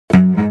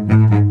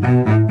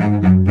Seattle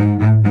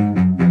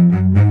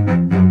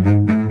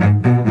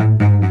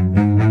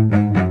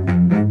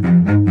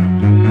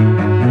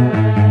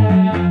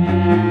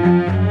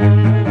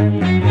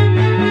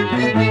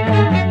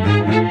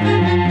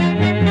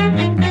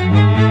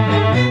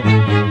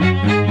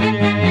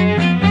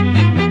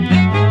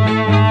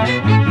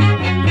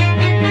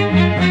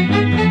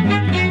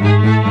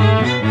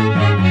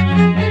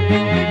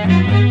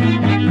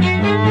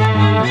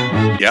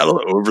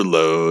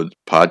Overload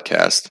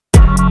podcast.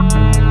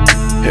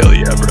 Hell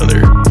yeah,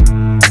 brother.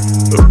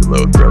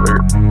 Overload, brother.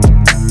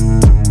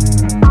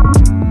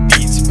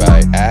 Beats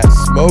by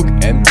 @Smoke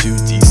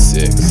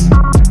M2D6.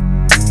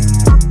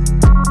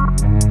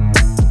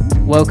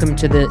 Welcome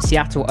to the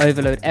Seattle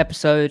Overload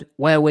episode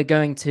where we're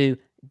going to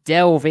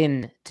delve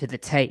into the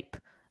tape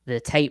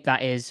that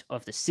is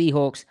of the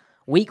Seahawks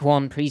Week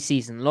 1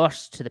 preseason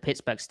loss to the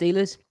Pittsburgh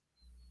Steelers.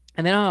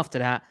 And then after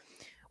that,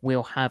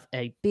 we'll have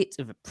a bit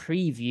of a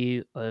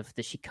preview of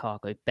the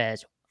Chicago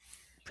Bears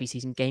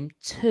preseason game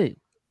 2.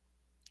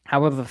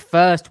 However,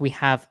 first we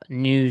have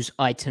news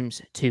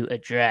items to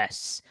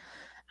address.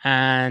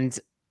 And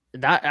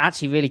that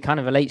actually really kind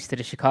of relates to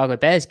the Chicago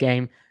Bears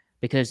game,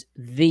 because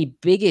the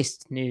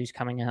biggest news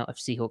coming out of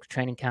Seahawks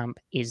training camp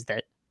is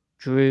that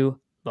Drew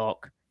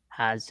Lock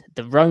has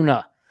the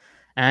Rona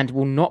and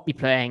will not be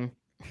playing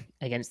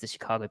against the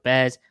Chicago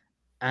Bears.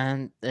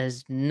 And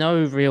there's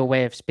no real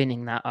way of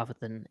spinning that other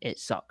than it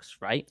sucks,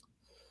 right?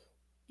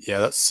 Yeah,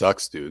 that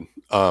sucks, dude.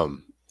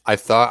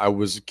 I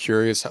was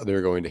curious how they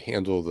were going to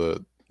handle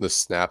the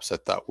snaps. I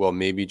thought, well,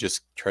 maybe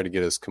just try to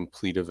get as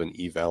complete of an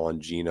eval on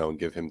Geno and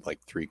give him like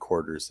 3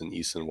 quarters and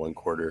Eason 1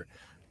 quarter.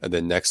 And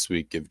then next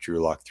week, give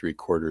Drew Lock 3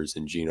 quarters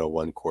and Geno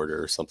 1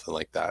 quarter or something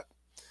like that.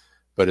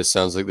 But it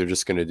sounds like they're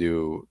just going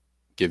to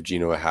give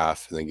Geno a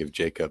half and then give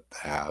Jacob a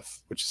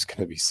half, which is going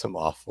to be some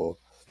awful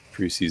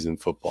preseason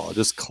football.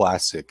 Just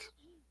classic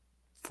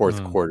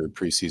fourth quarter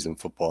preseason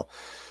football.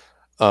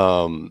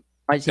 And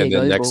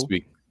then next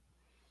week,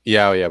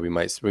 we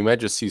might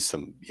just see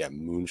some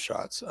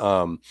moonshots.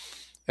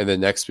 And then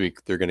next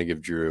week they're going to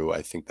give Drew,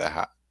 I think,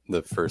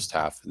 the first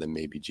half, and then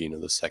maybe Geno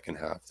the second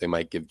half. They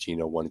might give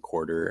Geno 1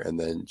 quarter and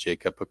then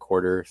Jacob a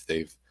quarter if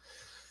they've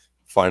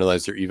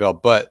finalized their eval.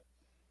 But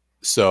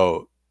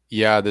so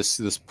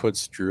this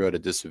puts Drew at a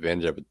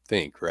disadvantage, I would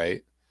think,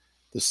 right?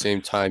 The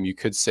same time, you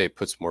could say it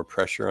puts more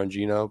pressure on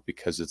Geno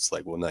because it's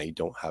like, well, now you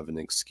don't have an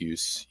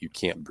excuse. You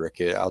can't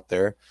brick it out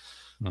there.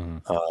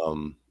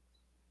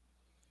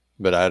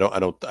 But I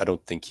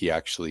don't think he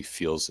actually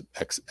feels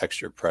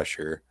extra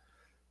pressure.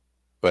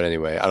 But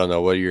anyway, I don't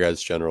know. What are your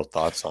guys' general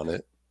thoughts on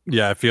it?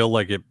 Yeah, I feel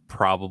like it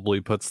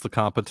probably puts the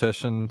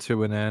competition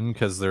to an end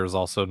because there's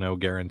also no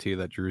guarantee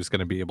that Drew's going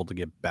to be able to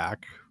get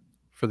back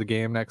for the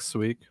game next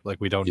week. Like,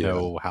 we don't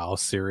know how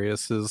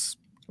serious his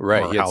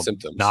right, or he had how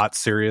symptoms. Not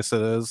serious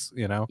it is,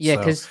 you know? Yeah,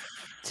 because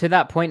to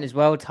that point as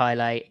well, Ty,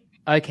 like,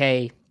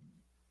 okay,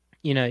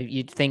 you know,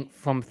 you'd think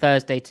from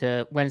Thursday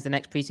to when's the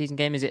next preseason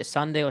game? Is it a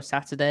Sunday or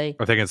Saturday?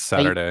 I think it's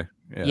Saturday.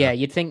 Yeah,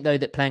 you'd think, though,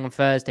 that playing on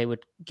Thursday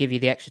would give you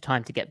the extra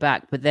time to get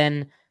back. But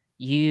then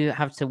you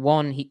have to,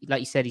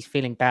 like you said, he's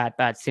feeling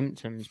bad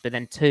symptoms. But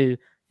then 2,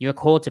 you're a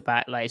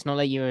quarterback. Like, it's not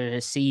like you're a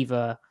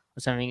receiver or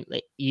something.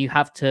 Like, you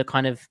have to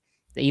kind of,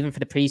 even for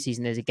the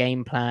preseason, there's a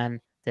game plan.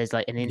 There's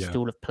like an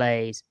install of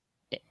plays,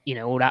 you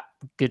know, all that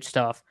good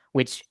stuff,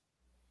 which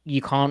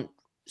you can't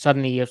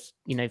suddenly,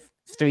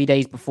 3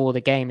 days before the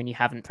game and you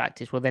haven't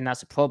practiced. Well, then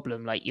that's a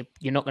problem. Like,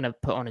 you're not going to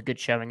put on a good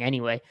showing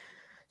anyway.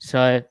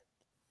 So,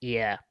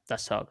 yeah,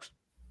 that sucks.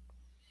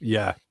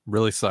 Yeah,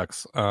 really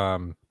sucks.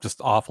 Just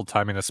awful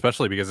timing,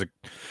 especially because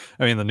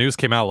the news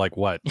came out like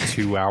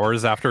 2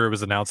 hours after it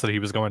was announced that he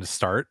was going to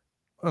start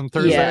on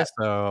Thursday. Yeah.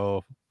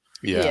 So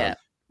Yeah.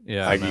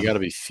 You got to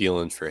be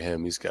feeling for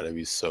him. He's got to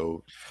be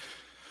so.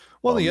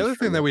 Well, the other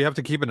thing that we have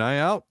to keep an eye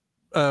out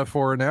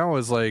for now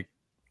is, like,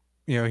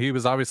 he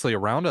was obviously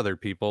around other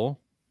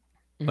people.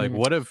 Like,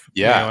 what if,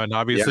 and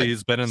obviously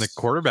he's been in the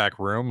quarterback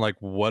room. Like,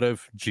 what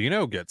if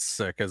Geno gets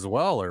sick as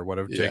well? Or what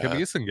if Jacob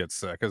Eason gets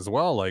sick as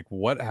well? Like,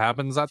 what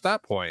happens at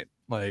that point?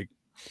 Like,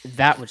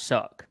 that would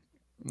suck.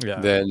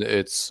 Yeah. Then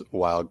it's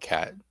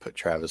Wildcat, put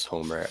Travis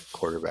Homer at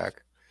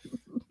quarterback.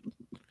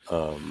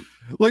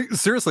 Like,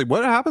 seriously,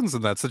 what happens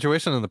in that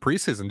situation in the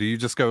preseason? Do you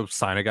just go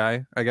sign a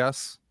guy, I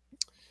guess?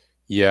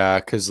 Yeah,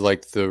 because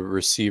like the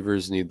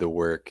receivers need the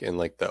work and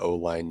like the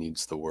O-line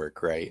needs the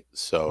work, right?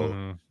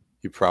 So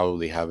you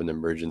probably have an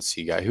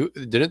emergency guy. Who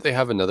didn't they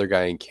have another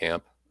guy in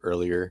camp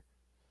earlier?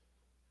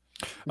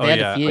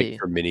 Like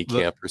for mini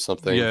camp or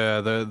something.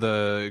 Yeah,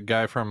 the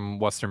guy from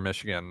Western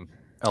Michigan,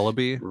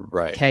 Ellaby,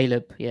 right?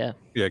 Caleb, yeah,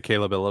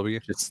 Caleb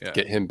Ellaby. Just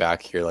get him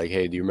back here. Like,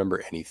 hey, do you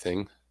remember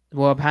anything?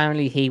 Well,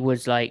 apparently he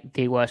was like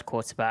the worst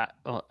quarterback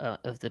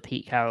of the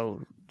Pete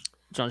Carroll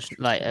Johnson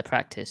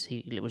practice.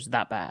 It was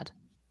that bad.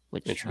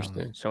 Which,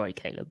 interesting. Sorry,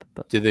 Caleb.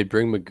 But did they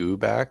bring Magoo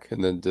back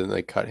and then didn't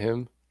they cut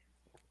him?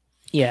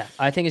 Yeah,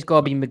 I think it's got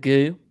to be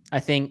Magoo.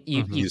 I think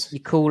you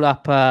call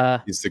up.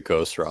 He's the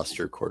ghost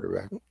roster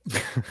quarterback.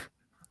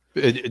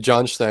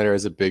 John Schneider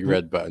has a big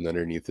red button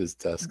underneath his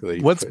desk.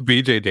 What's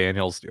BJ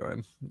Daniels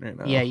doing right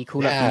now? Yeah, you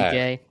call up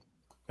BJ.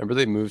 Remember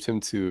they moved him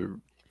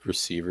to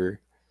receiver?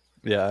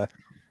 Yeah.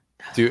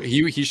 Dude,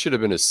 he should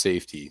have been a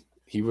safety.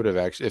 He would have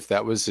actually, if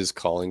that was his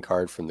calling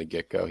card from the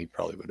get-go, he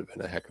probably would have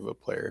been a heck of a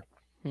player.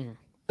 Hmm.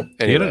 Anyway,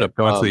 he ended up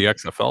going to the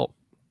XFL.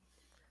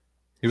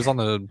 He was on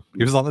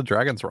the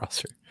Dragons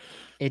roster.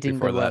 It didn't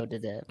go well,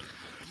 did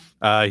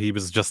it? He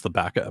was just the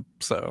backup,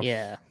 so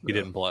yeah, he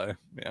didn't play.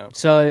 Yeah.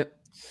 So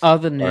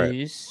other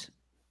news.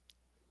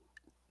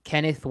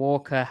 Kenneth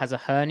Walker has a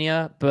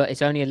hernia, but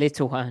it's only a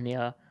little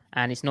hernia,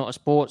 and it's not a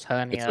sports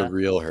hernia. It's a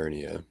real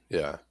hernia,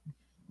 yeah.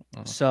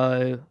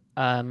 So,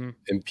 and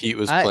Pete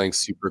was playing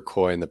super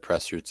coy in the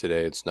presser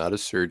today. It's not a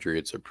surgery;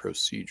 it's a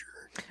procedure.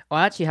 Well,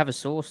 I actually have a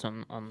source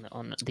on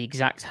the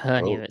exact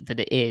hernia that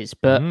it is,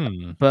 but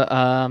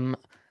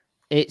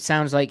it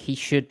sounds like he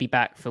should be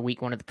back for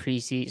week 1 of the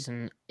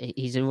preseason.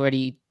 He's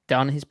already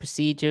done his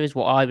procedure, is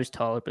what I was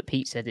told, but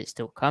Pete said it's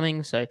still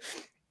coming. So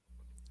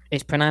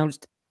it's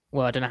pronounced.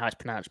 Well, I don't know how it's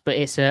pronounced, but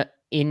it's a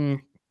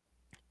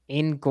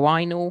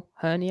inguinal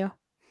hernia.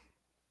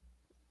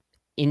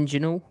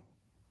 Inguinal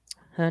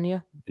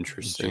hernia.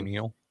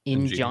 Interesting.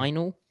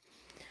 Inguinal.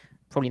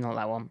 Probably not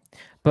that one.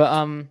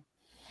 But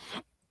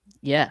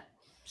yeah.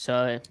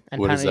 So and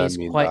what does that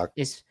mean, Doc?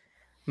 It's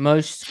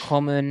most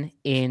common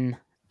in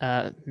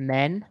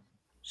men.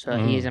 So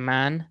he is a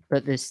man,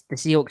 but the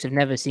Seahawks have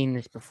never seen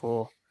this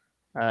before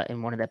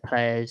in one of their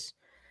players.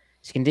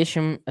 This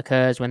condition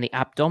occurs when the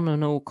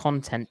abdominal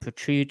content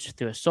protrudes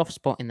through a soft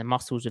spot in the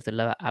muscles of the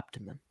lower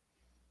abdomen.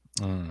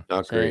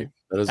 Not great.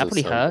 That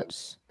probably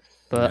hurts.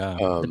 But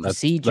the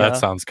procedure... That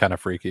sounds kind of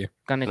freaky.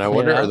 And I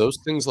wonder, are those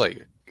things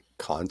like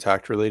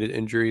contact-related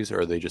injuries,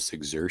 or are they just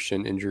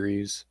exertion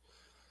injuries?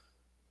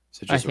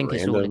 Is it just I think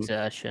random? It's all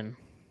exertion.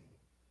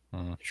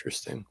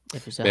 Interesting.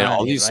 Man,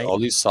 all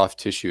these soft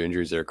tissue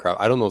injuries that are crap.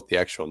 I don't know what the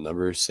actual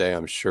numbers say.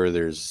 I'm sure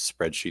there's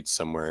spreadsheets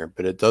somewhere,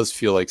 but it does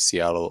feel like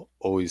Seattle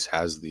always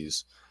has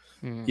these,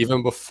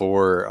 even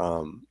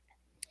before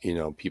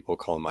people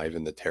call him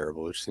Ivan the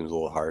Terrible, which seems a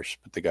little harsh.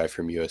 But the guy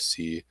from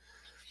USC,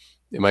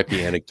 it might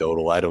be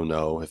anecdotal. I don't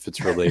know if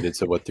it's related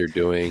to what they're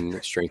doing,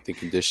 strength and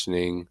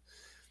conditioning.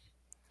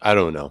 I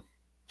don't know,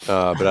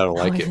 but I don't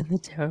like it. The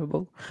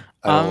Terrible.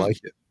 I don't like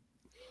it.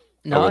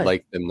 No. I would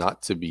like them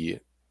not to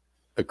be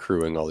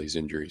accruing all these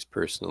injuries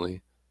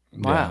personally.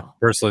 Wow. Yeah.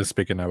 Personally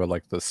speaking, I would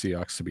like the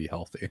Seahawks to be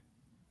healthy.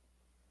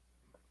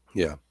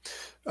 Yeah.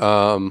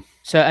 So,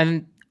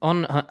 and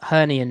on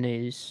hernia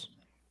news,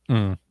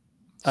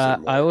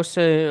 I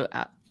also,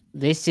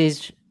 this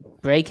is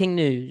breaking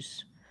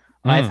news.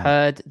 I've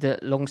heard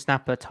that long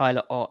snapper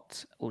Tyler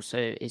Ott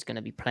also is going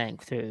to be playing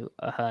through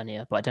a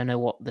hernia, but I don't know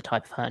what the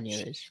type of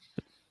hernia is.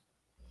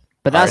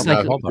 But that's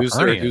like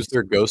who's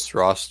their ghost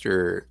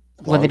roster?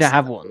 Well, they don't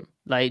have one.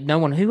 Like no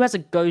one who has a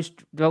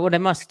ghost. Well, they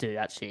must do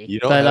actually. You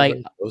don't have like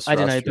I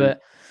don't know,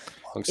 but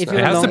if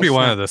it has to be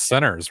one of the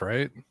centers,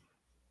 right?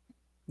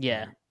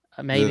 Yeah,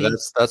 maybe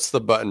that's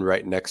the button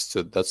right next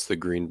to. That's the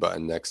green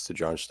button next to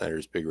John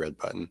Schneider's big red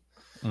button.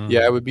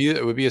 Yeah, it would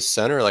be a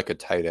center, like a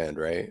tight end,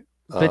 right?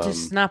 But to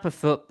snap a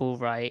football,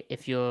 right?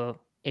 If you're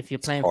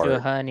playing through a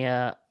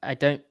hernia, I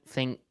don't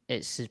think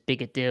it's as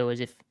big a deal as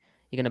if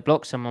you're going to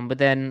block someone. But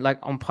then, like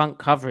on punt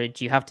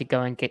coverage, you have to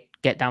go and get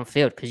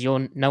downfield because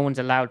no one's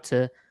allowed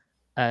to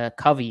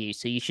cover you.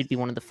 So you should be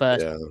one of the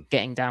first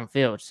getting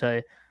downfield.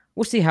 So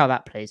we'll see how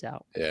that plays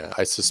out. Yeah,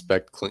 I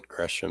suspect Clint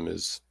Gresham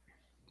is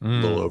a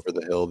little over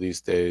the hill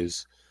these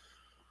days.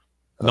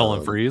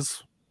 Nolan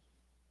Freeze.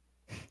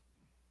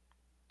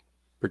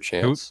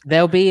 Perchance.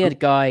 There'll be a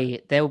guy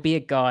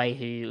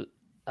who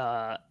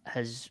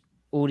has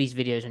all these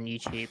videos on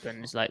YouTube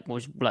and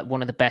was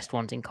one of the best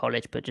ones in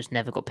college, but just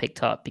never got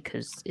picked up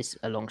because it's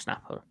a long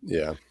snapper.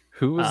 Yeah.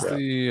 Who was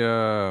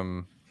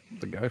the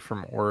guy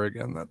from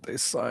Oregon that they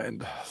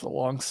signed? The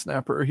long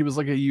snapper. He was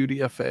like a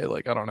UDFA,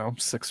 like I don't know,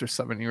 6 or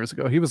 7 years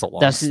ago. He was a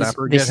long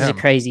snapper. This is a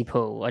crazy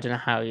pull. I don't know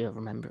how you're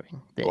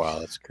remembering this. Wow,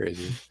 that's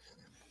crazy.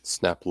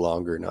 Snap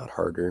longer, not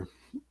harder.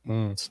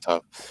 It's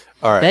tough.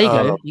 All right. There you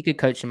go. You could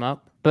coach him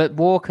up. But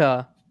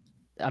Walker,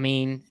 I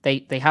mean,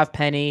 they have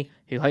Penny,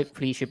 who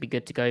hopefully should be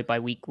good to go by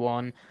week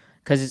 1.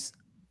 Because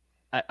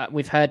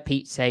we've heard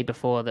Pete say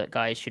before that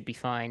guys should be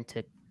fine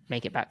to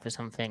make it back for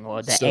something,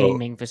 or they're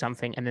aiming for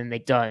something, and then they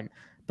don't.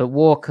 But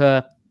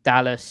Walker,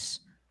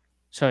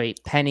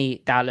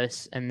 Penny,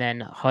 Dallas, and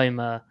then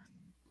Homer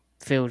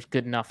feels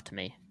good enough to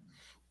me.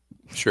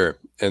 Sure.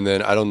 And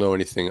then I don't know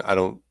anything. I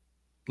don't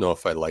know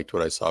if I liked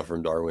what I saw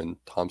from Darwin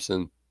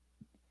Thompson.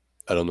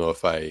 I don't know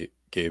if I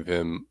gave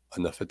him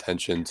enough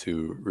attention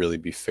to really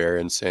be fair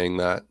in saying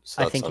that.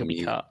 So I think he'll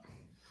be cut.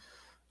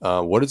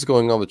 What is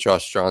going on with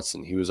Josh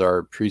Johnson? He was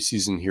our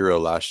preseason hero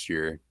last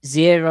year.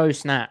 0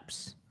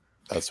 snaps.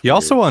 He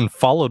also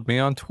unfollowed me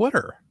on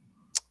Twitter.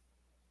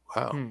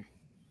 Wow.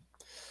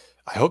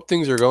 I hope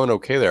things are going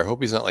okay there. I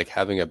hope he's not like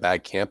having a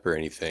bad camp or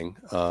anything.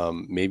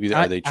 Maybe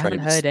are they trying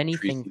to heard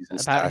anything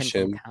about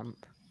him from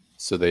camp.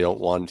 So they don't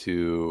want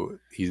to.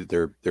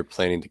 They're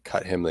planning to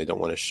cut him. They don't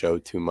want to show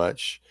too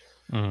much.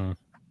 I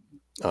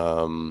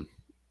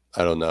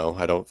don't know.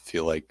 I don't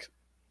feel like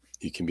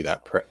you can be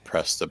that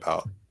pressed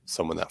about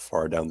someone that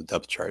far down the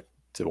depth chart.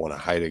 to want to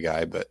hide a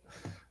guy, but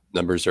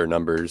numbers are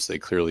numbers. They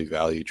clearly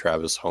value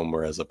Travis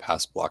Homer as a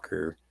pass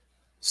blocker.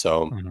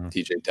 So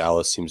DJ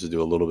Dallas seems to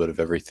do a little bit of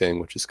everything,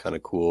 which is kind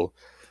of cool.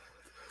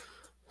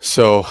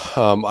 So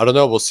I don't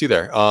know. We'll see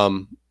there.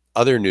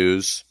 Other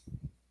news,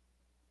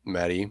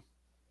 Maddie.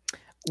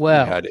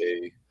 Well, we had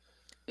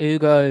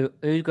a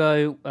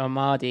Ugo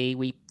Amadi.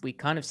 We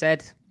kind of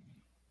said,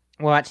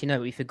 well, actually, no,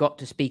 we forgot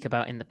to speak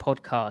about in the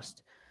podcast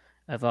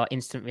of our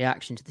instant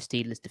reaction to the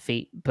Steelers'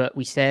 defeat. But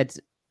we said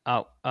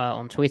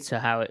on Twitter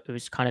how it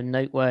was kind of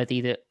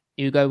noteworthy that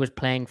Ugo was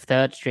playing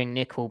third string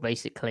nickel,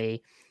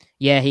 basically.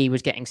 Yeah, he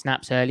was getting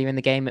snaps earlier in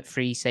the game at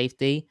free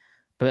safety,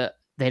 but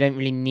they don't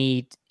really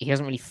need. He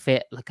doesn't really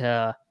fit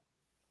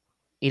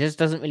He just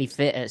doesn't really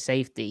fit at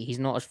safety. He's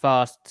not as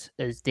fast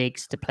as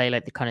Diggs to play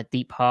like the kind of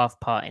deep half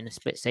part in a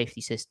split safety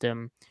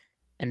system.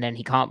 And then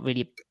he can't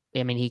really.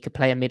 I mean, he could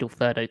play a middle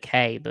third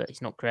okay, but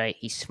he's not great.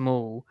 He's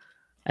small.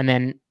 And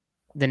then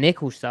the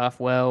nickel stuff,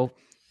 well,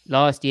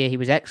 last year he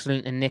was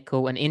excellent in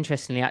nickel. And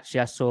interestingly, actually,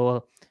 I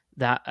saw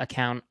that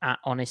account at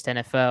Honest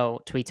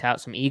NFL tweet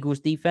out some Eagles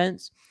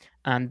defense.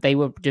 And they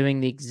were doing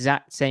the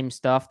exact same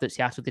stuff that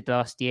Seattle did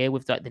last year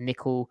with like the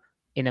nickel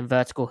in a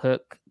vertical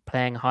hook,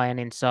 playing high and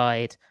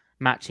inside,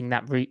 matching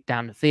that route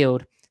down the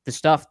field. The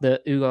stuff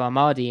that Ugo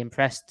Amadi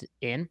impressed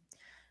in.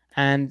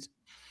 And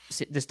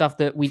the stuff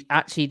that we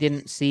actually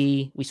didn't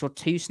see, we saw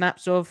 2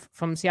 snaps of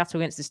from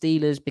Seattle against the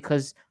Steelers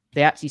because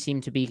they actually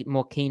seem to be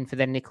more keen for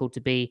their nickel to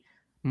be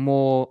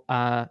more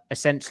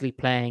essentially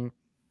playing.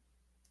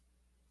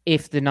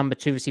 If the number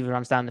 2 receiver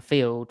runs down the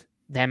field,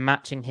 they're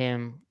matching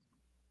him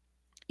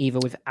either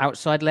with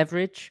outside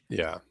leverage,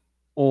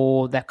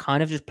 or they're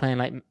kind of just playing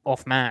like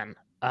off man.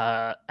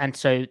 And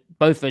so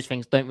both those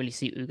things don't really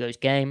suit Ugo's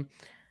game.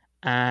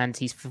 And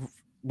he's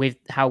with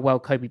how well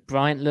Kobe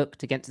Bryant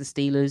looked against the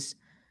Steelers.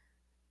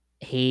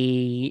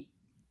 He,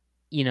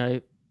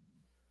 at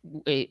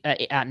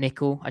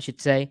nickel, I should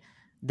say,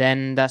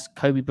 then that's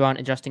Kobe Bryant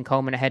and Justin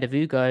Coleman ahead of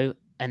Ugo.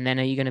 And then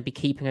are you going to be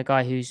keeping a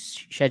guy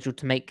who's scheduled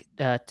to make,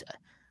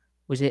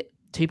 was it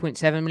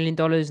 $2.7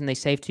 million and they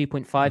saved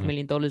 $2.5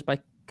 million by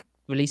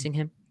releasing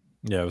him?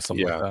 Yeah, it was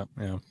something like that.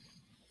 Yeah.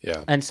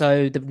 Yeah. And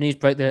so the news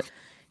broke that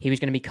he was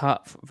going to be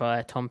cut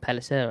via Tom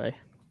Pelissero.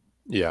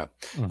 Yeah.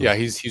 Yeah.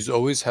 He's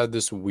always had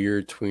this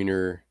weird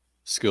tweener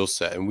skill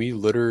set. And we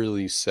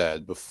literally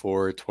said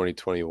before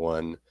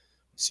 2021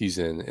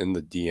 season in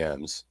the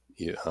DMs,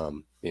 we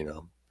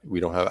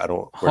don't have,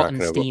 we're not going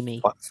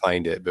to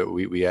find it, but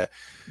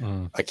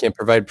I can't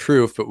provide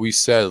proof, but we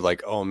said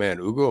like, oh man,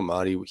 Ugo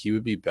Amadi, he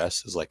would be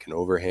best as like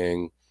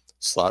an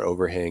slot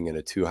overhang in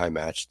a 2-high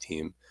match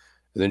team.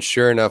 And then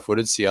sure enough, what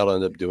did Seattle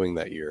end up doing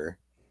that year?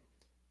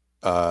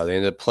 They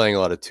ended up playing a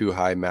lot of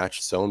 2-high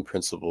match zone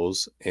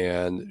principles.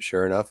 And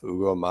sure enough,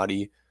 Ugo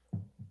Amadi,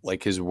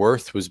 like his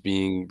worth was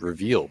being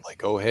revealed.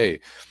 Like, oh,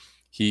 hey,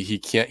 he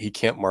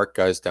can't mark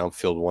guys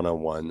downfield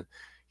one-on-one.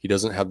 He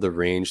doesn't have the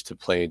range to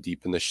play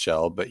deep in the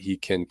shell, but he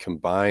can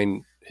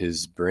combine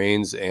his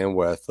brains and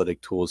what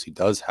athletic tools he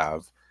does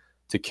have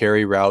to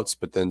carry routes,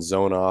 but then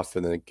zone off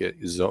and then get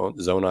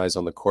zone eyes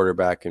on the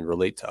quarterback and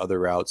relate to other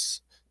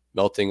routes,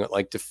 melting,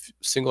 like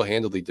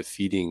single-handedly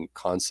defeating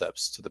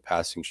concepts to the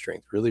passing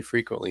strength really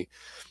frequently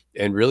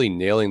and really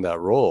nailing that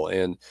role.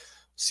 And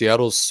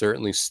Seattle's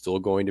certainly still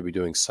going to be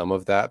doing some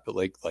of that, but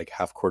like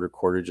half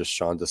quarter, just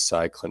Sean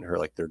Desai, Clint Hurtt,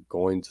 like they're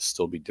going to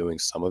still be doing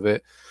some of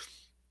it.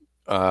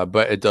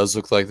 But it does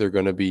look like they're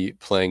going to be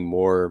playing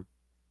more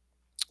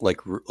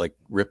like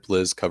Rip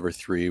Liz cover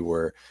 3,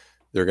 where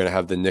they're going to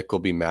have the nickel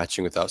be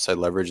matching with outside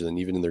leverage. And then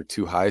even in their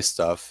 2-high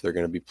stuff, they're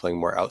going to be playing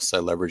more outside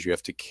leverage. You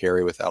have to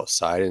carry with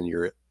outside, and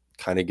you're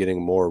kind of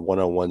getting more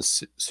one-on-one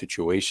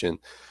situation.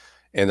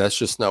 And that's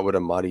just not what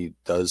Amadi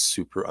does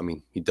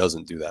he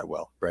doesn't do that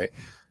well, right?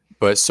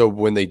 But so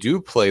when they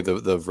do play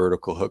the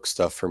vertical hook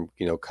stuff from,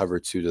 cover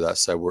 2 to that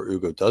side where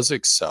Ugo does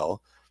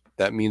excel,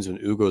 that means when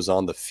Ugo's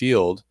on the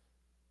field,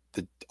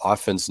 the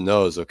offense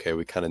knows, okay,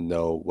 we kind of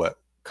know what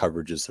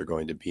coverages they're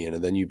going to be in.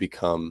 And then you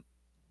become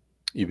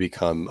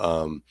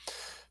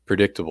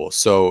predictable.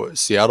 So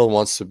Seattle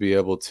wants to be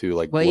able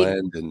to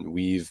blend and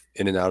weave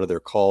in and out of their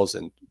calls,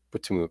 and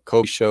between what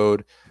Kobe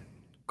showed,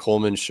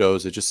 Coleman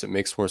shows, it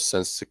makes more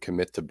sense to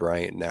commit to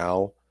Bryant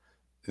now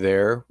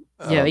there.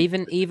 Yeah,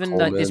 even Coleman,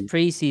 like this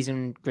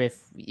preseason,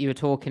 Griff, you were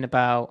talking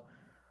about,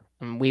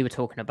 and we were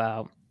talking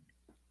about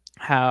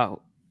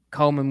how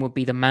Coleman would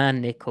be the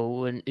man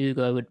nickel and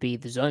Ugo would be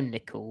the zone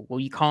nickel. Well,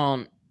 you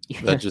can't.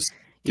 That just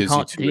you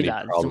can't do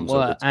that. It doesn't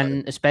work,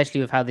 and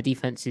especially with how the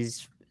defense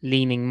is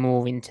leaning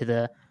more into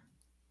the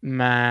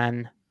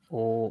man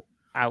or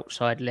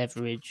outside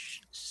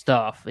leverage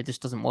stuff, it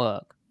just doesn't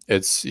work. You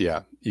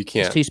can't.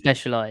 It's too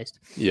specialized.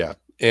 Yeah.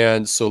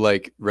 And so,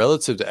 like,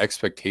 relative to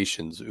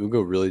expectations,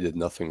 Ugo really did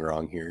nothing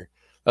wrong here.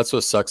 That's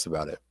what sucks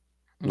about it.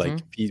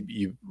 Like,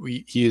 he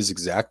is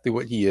exactly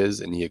what he is,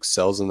 and he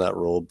excels in that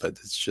role, but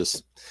it's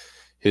just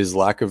his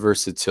lack of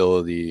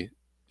versatility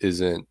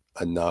isn't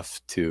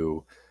enough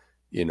to,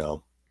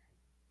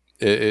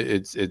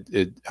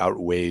 it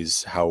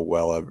outweighs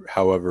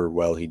however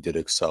well he did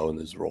excel in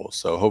his role.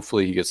 So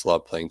hopefully he gets a lot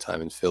of playing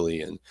time in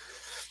Philly and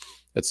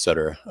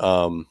etc.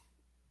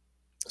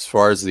 As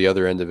far as the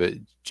other end of it,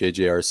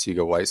 JJ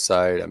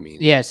Arcega-Whiteside, I mean,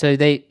 yeah. So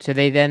they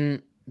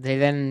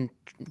then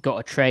got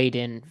a trade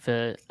in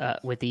for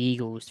with the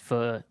Eagles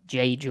for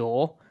Jay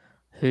Jaw,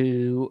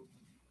 who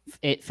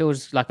it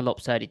feels like a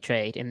lopsided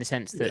trade in the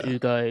sense that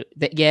Ugo,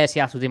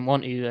 Seattle didn't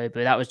want Ugo,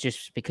 but that was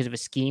just because of a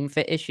scheme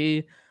fit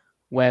issue.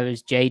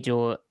 Whereas Jay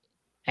Jaw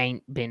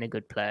ain't been a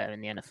good player in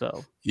the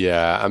NFL.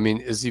 Yeah, I mean,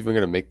 is he even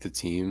going to make the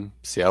team?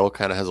 Seattle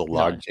kind of has a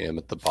logjam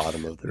at the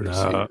bottom of their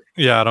receiver.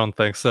 Yeah, I don't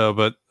think so.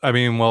 But I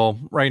mean, well,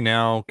 right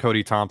now,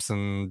 Cody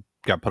Thompson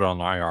got put on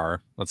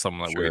IR. That's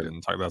something that we didn't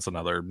talk. That's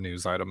another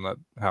news item that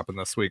happened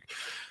this week.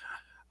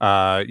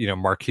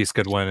 Marquise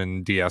Goodwin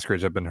and D.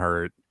 Eskridge have been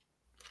hurt.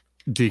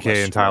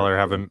 DK and Tyler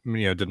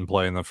didn't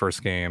play in the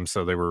first game,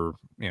 so they were,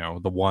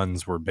 the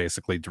ones were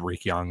basically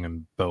Derek Young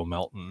and Bo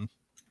Melton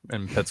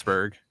in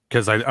Pittsburgh,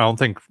 because I don't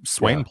think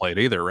Swain played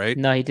either, right?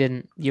 No, he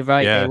didn't. You're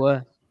right. They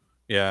were.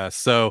 Yeah.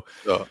 So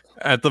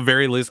at the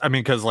very least, I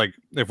mean, because like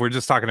if we're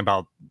just talking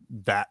about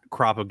that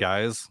crop of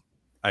guys,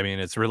 I mean,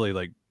 it's really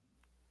like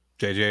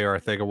JJ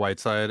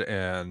Arcega-Whiteside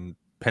and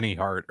Penny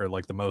Hart are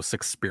like the most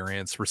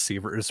experienced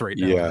receivers right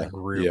now in the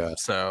group. Yeah.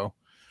 So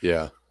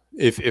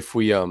if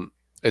we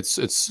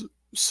it's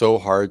so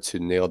hard to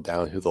nail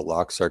down who the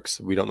locks are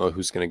because we don't know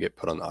who's going to get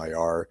put on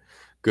IR.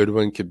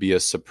 Goodwin could be a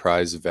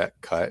surprise vet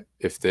cut.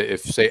 If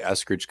say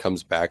Eskridge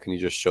comes back and he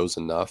just shows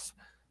enough,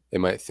 they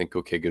might think,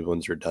 okay,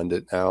 Goodwin's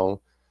redundant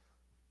now.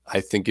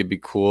 I think it'd be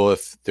cool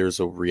if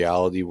there's a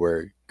reality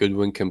where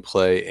Goodwin can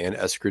play and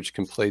Eskridge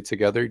can play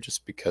together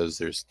just because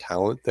there's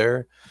talent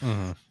there.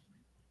 Mm-hmm.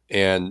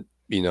 And,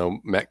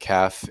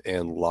 Metcalf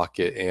and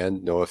Lockett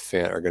and Noah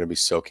Fant are going to be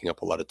soaking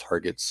up a lot of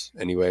targets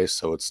anyway.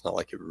 So it's not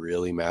like it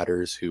really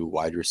matters who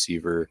wide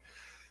receiver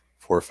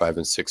 4, 5,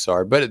 and 6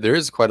 are, but there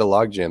is quite a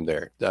logjam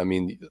there. I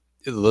mean,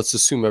 let's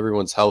assume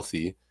everyone's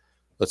healthy.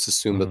 Let's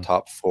assume the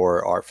top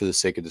 4 are, for the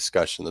sake of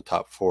discussion, the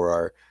top 4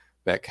 are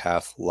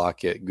Metcalf,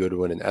 Lockett,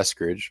 Goodwin, and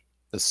Eskridge.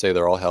 Let's say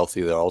they're all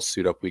healthy. They're all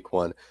suit up week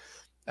 1.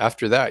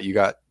 After that, you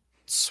got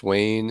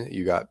Swain,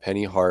 you got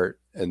Penny Hart,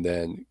 and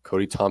then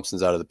Cody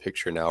Thompson's out of the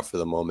picture now for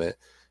the moment.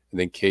 And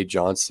then Cade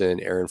Johnson,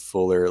 Aaron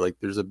Fuller. Like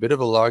there's a bit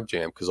of a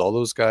logjam because all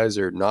those guys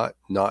are not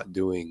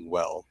doing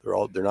well.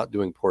 They're not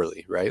doing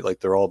poorly, right? Like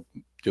they're all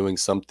doing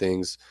some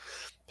things.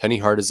 Penny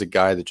Hart is a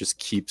guy that just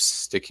keeps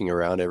sticking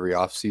around every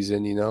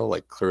offseason,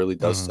 like clearly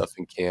does stuff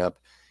in camp.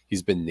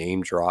 He's been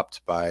name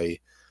dropped by,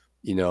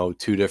 2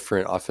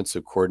 different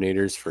offensive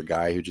coordinators for a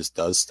guy who just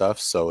does stuff.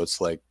 So it's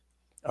like,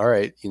 all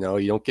right, you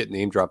don't get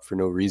name dropped for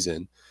no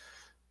reason.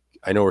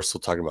 I know we're still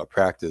talking about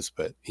practice,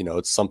 but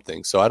it's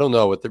something. So I don't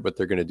know what they're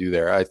going to do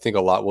there. I think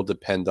a lot will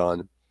depend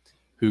on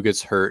who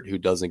gets hurt, who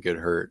doesn't get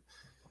hurt.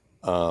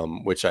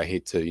 Which I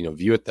hate to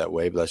view it that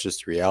way, but that's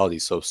just reality.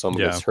 So if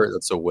someone gets hurt,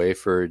 that's a way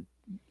for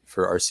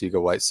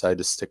Arcega-Whiteside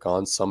to stick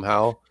on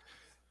somehow.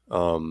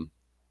 So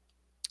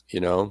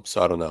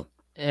I don't know.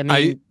 I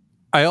mean,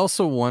 I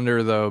also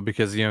wonder though,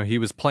 because he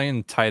was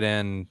playing tight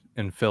end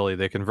in Philly.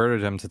 They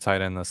converted him to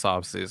tight end this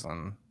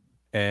offseason,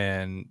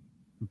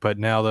 but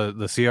now the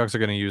Seahawks are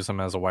going to use him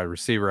as a wide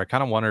receiver. I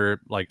kind of wonder,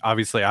 like,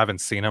 obviously I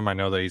haven't seen him. I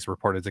know that he's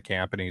reported to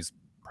camp and he's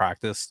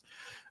practiced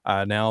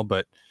now,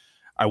 but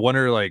I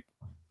wonder, like,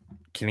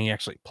 can he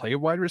actually play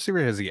wide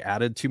receiver? Has he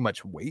added too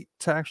much weight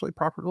to actually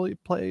properly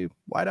play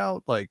wide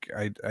out? Like,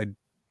 I don't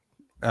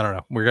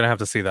know. We're going to have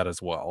to see that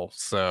as well.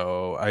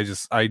 So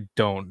I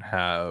don't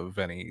have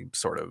any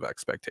sort of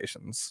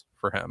expectations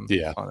for him.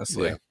 Yeah.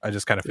 Honestly. Yeah. I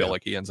just kind of feel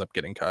like he ends up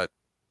getting cut.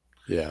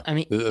 Yeah. I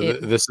mean,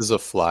 this is a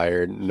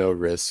flyer, no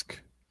risk.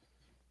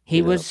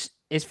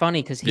 It's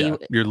funny because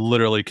you're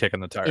literally kicking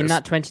the tires. In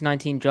that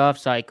 2019 draft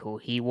cycle,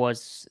 he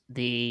was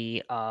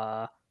the,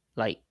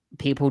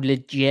 people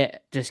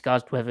legit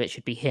discussed whether it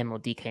should be him or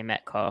DK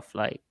Metcalf.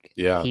 Like,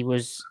 he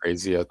was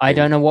crazy. I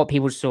don't know what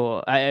people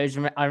saw. I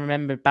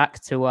remember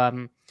back to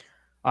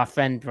our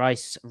friend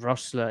Bryce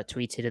Rossler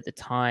tweeted at the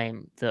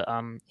time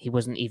that he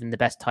wasn't even the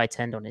best tight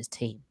end on his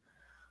team,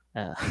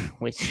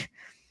 which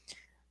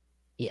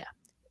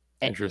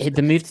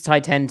the move to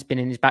tight end's been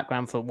in his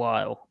background for a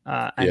while,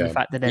 and the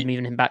fact that they're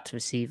moving him back to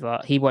receiver,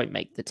 he won't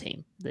make the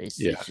team.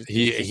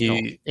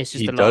 He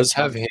does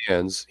have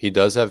hands. He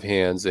does have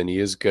hands, and he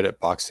is good at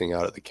boxing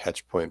out at the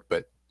catch point,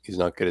 but he's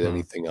not good at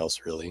anything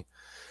else really.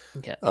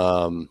 Okay.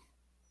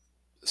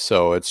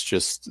 So it's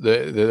just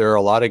there are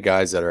a lot of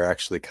guys that are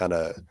actually kind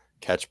of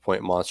catch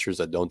point monsters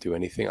that don't do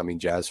anything. I mean,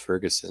 Jazz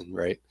Ferguson,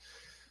 right?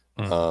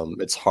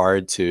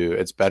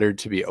 It's better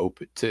to be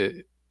open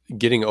to.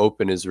 Getting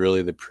open is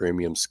really the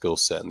premium skill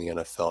set in the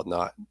NFL,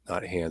 not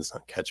hands,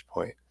 not catch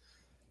point.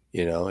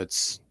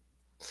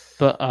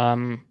 But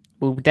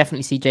we'll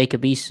definitely see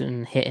Jacob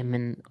Eason hit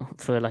him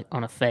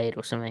on a fade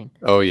or something.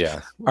 Oh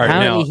yeah. All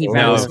right, now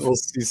we'll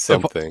see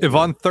something. If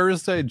on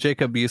Thursday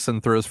Jacob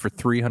Eason throws for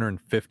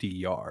 350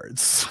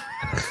 yards,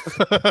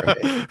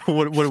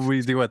 what do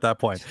we do at that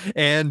point?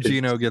 And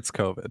Gino gets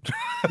COVID.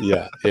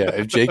 Yeah.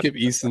 If Jacob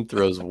Eason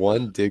throws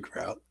one dig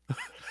route,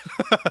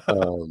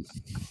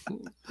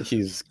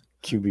 He's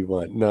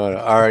QB1. No.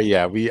 All right.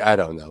 Yeah. I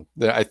don't know.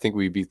 I think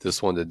we beat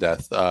this one to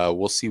death.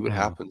 We'll see what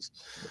happens.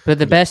 But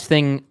the best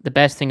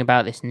thing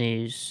about this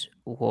news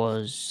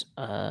was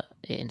it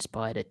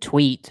inspired a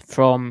tweet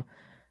from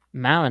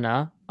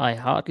Mariner. I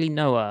hardly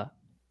know her,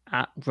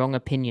 at Wrong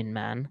Opinion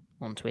Man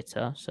on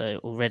Twitter. So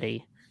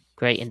already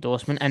great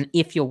endorsement. And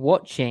if you're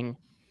watching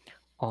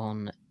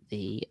on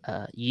the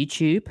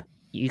YouTube,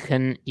 you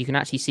can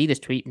actually see this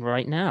tweet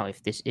right now.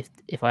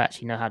 If I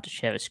actually know how to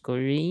share a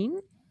screen,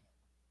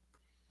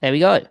 there we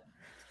go.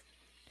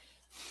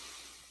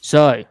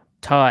 So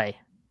Ty,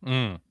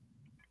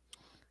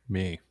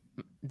 me.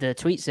 The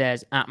tweet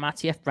says at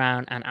Matty F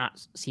Brown and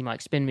at C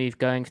Mike Spin Move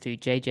going through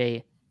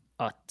JJ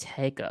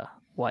Ortega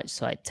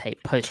Whiteside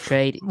tape post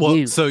trade.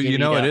 Well, so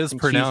it is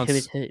pronounced. Who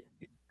is who.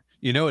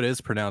 It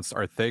is pronounced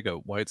Ortega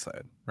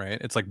Whiteside, right?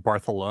 It's like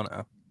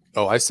Barcelona.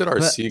 Oh, I said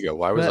Arcega.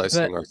 Why was I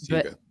saying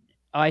Arcega?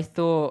 I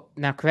thought,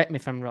 now correct me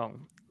if I'm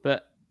wrong,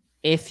 but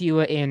if you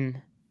were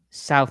in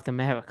South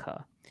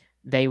America,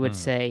 they would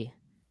say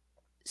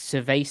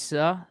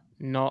Cerveza,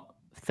 not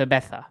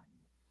Cerveza.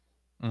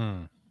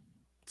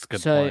 That's a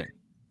good point.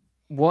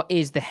 What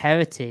is the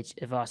heritage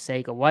of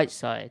Arcega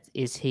Whiteside?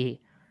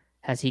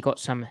 Has he got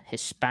some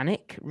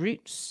Hispanic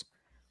roots,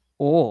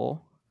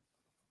 or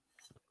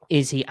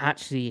is he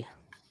actually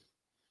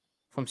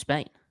from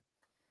Spain?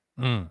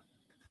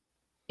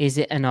 Is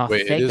it an Arcega?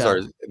 Wait,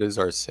 it is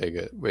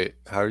Arcega. Wait,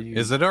 how are you?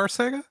 Is it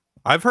Arcega?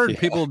 I've heard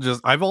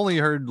I've only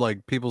heard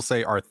like people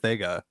say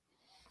Arcega.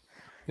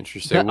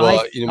 Interesting. But well,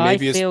 I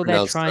maybe it's feel they're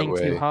pronounced trying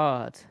that way. too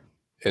hard.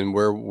 And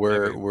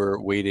we're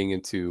wading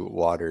into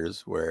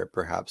waters where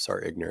perhaps our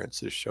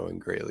ignorance is showing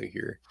greatly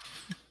here.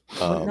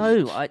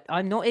 No,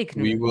 I'm not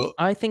ignorant.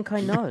 I think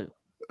I know.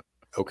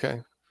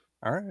 Okay.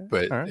 All right.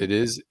 But it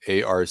is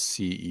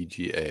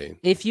Arcega.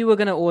 If you were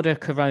going to order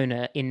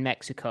Corona in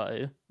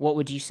Mexico, what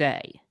would you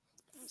say?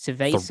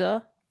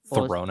 Cerveza?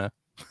 Therona.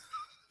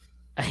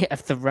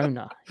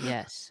 Therona,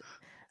 yes.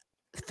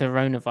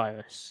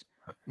 Coronavirus.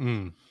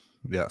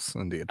 Yes,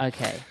 indeed.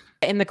 Okay.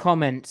 In the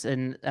comments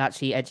and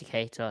actually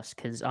educate us,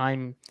 because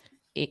I'm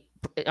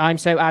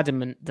so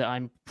adamant that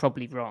I'm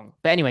probably wrong.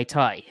 But anyway,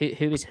 Ty,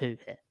 who is who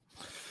here?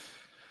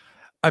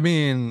 I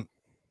mean,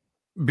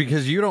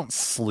 because you don't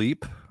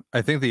sleep,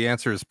 I think the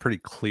answer is pretty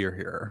clear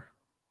here.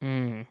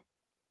 And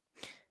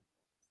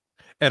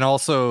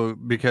also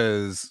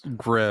because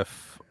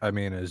Griff,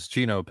 is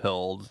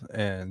Geno-pilled,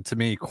 and to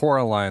me,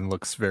 Coraline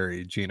looks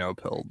very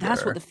Geno-pilled.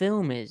 That's what the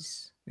film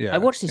is. Yeah, I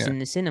watched this in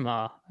the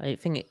cinema. I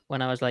think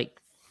when I was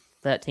like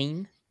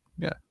 13.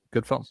 Yeah,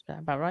 good film. Is that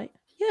about right?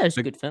 Yeah, it's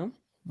a good film.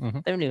 I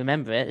don't really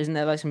remember it. Isn't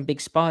there like some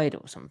big spider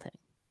or something?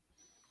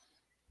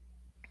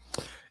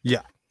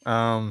 Yeah.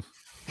 All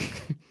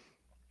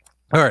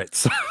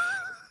right.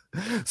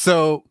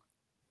 So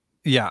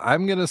yeah,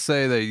 I'm gonna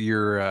say that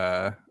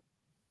you're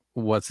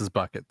what's his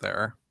bucket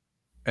there,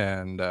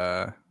 and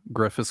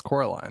Griff is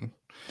Coraline,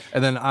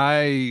 and then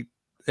I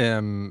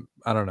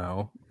don't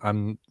know.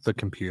 I'm the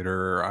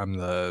computer. I'm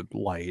the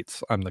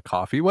lights. I'm the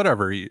coffee.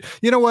 Whatever. You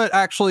know what?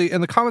 Actually,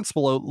 in the comments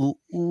below,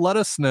 let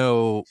us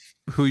know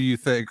who you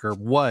think or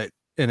what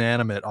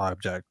inanimate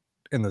object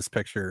in this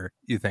picture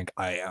you think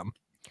I am.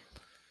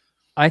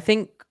 I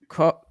think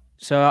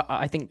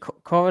I think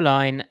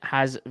Coraline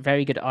has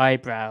very good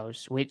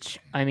eyebrows, which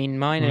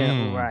mine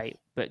are all right,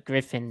 but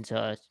Griffin's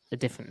are a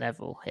different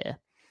level here.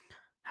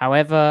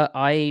 However,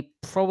 I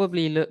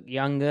probably look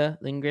younger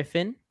than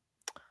Griffin.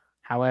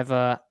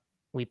 However,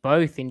 we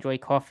both enjoy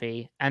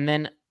coffee. And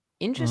then,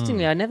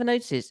 interestingly, I never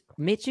noticed this,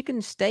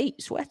 Michigan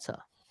State sweater.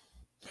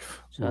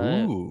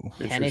 So,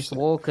 Kenneth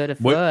Walker the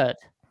third.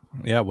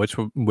 Yeah, which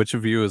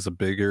of you is a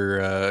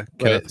bigger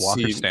Kenneth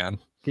Walker stan?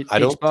 I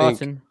don't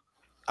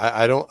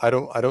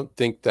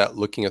think that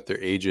looking at their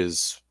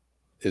ages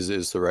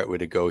is the right way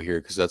to go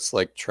here, because that's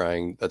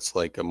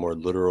like a more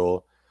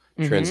literal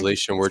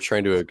translation. We're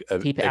trying to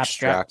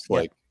extract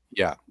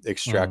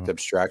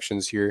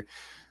abstractions here.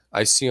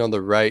 I see on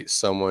the right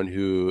someone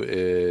who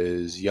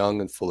is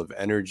young and full of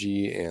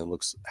energy and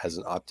has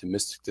an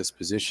optimistic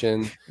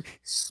disposition,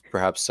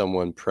 perhaps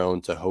someone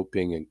prone to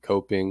hoping and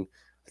coping.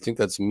 I think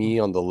that's me.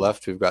 On the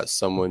left, we've got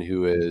someone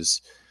who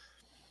is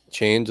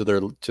chained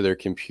to their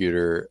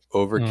computer,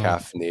 over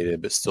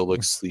caffeinated, but still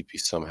looks sleepy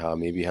somehow.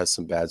 Maybe has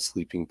some bad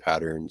sleeping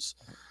patterns.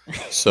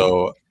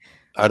 So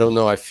I don't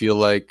know. I feel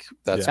like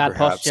that's bad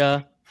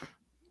posture.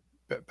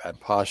 Bad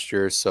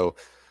posture. So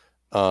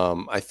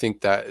I think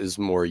that is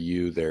more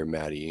you there,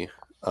 Maddie.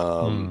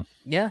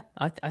 Yeah,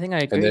 I think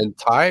I agree. And then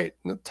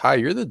Ty,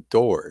 you're the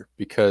door,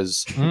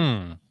 because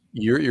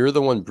you're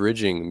the one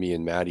bridging me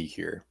and Maddie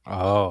here.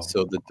 Oh,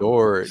 so the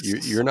door,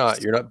 you're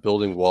not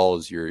building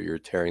walls. You're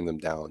tearing them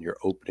down. You're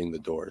opening the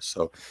door.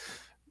 So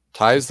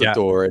Ty's the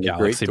door, and a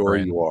great door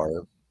you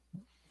are.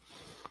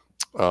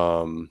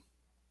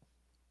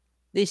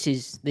 This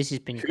has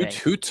been great.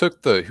 Who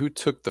took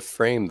the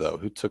frame though?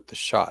 Who took the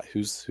shot?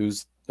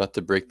 Who's not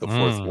to break the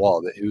fourth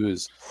wall?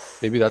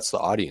 Maybe that's the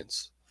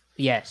audience.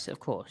 Yes, of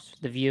course.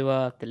 The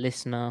viewer, the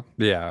listener.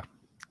 Yeah.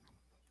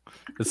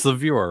 It's the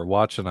viewer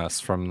watching us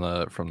from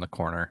the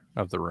corner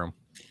of the room.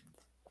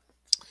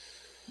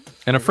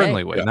 In a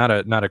friendly way,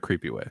 not a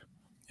creepy way.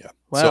 Yeah.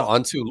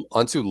 Well, so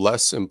onto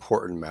less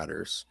important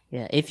matters.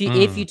 Yeah. If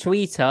you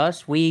tweet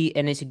us,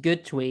 and it's a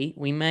good tweet,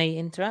 we may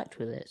interact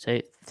with it.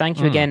 So thank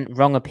you again,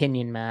 Wrong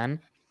Opinion Man.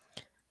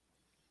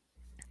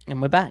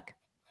 And we're back.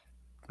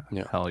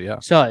 Yeah. Hell yeah.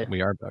 So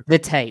we are back. The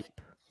tape,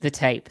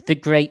 the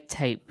great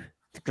tape,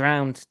 the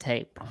ground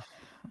tape.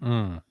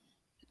 The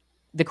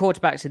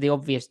quarterbacks are the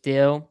obvious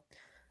deal.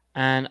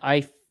 And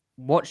I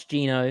watched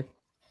Geno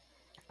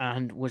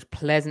and was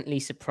pleasantly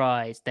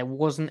surprised. There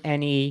wasn't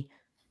any,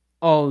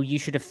 oh, you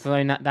should have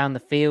thrown that down the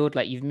field,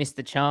 like you've missed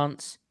the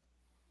chance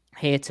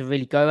here to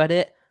really go at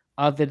it,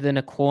 other than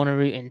a corner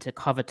route into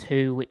cover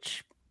 2,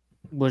 which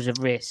was a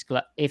risk.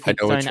 Like if I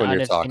know which one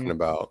you're talking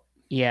about.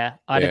 Yeah,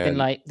 I'd have been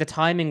like, the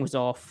timing was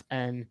off,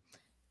 and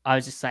I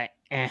was just like,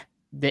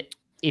 that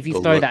if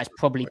you throw that, it's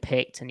probably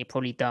picked, and you're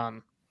probably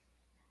done.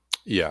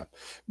 Yeah.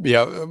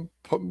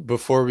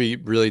 Before we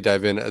really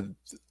dive in,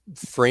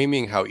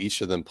 framing how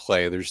each of them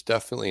play, there's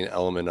definitely an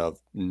element of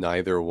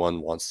neither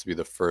one wants to be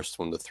the first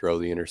one to throw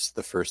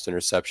the first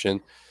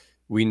interception.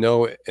 We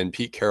know, and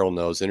Pete Carroll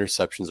knows,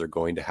 interceptions are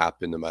going to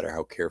happen no matter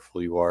how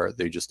careful you are.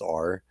 They just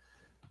are.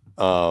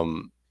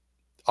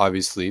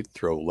 Obviously,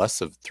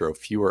 throw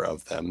fewer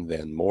of them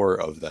than more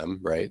of them,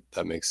 right?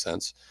 That makes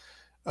sense.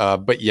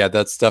 But yeah,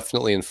 that's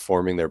definitely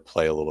informing their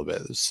play a little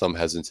bit. There's some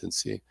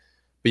hesitancy.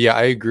 But yeah,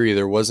 I agree.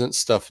 There wasn't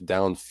stuff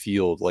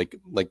downfield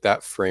like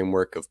that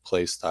framework of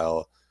play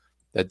style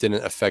that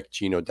didn't affect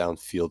Geno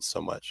downfield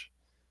so much.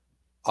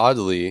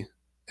 Oddly,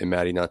 and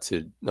Maddie, not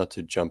to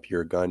jump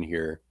your gun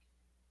here,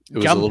 it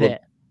was a little.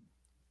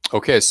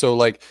 Okay,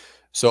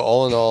 so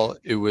all in all,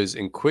 it was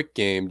in quick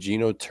game.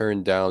 Geno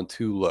turned down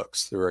 2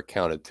 looks. There were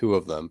counted 2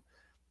 of them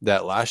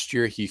that last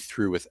year he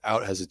threw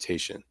without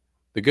hesitation.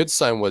 The good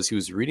sign was he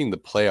was reading the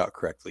play out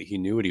correctly. He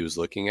knew what he was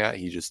looking at.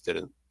 He just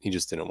didn't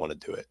want to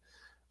do it.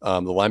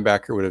 The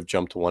linebacker would have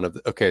jumped to one of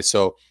the. Okay,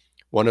 so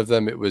one of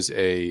them, it was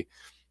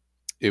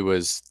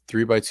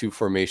 3-by-2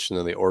 formation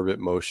and the orbit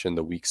motion,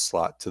 the weak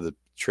slot to the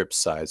trip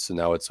side. So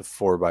now it's a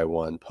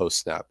 4-by-1 post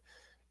snap,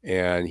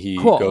 and he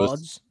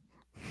goes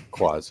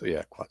quads,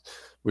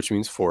 which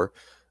means 4.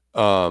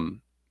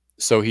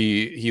 So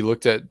he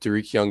looked at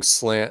Derek Young's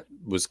slant,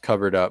 was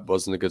covered up,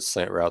 wasn't a good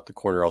slant route. The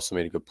corner also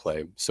made a good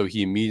play. So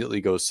he immediately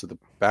goes to the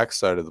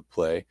backside of the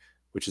play,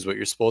 which is what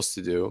you're supposed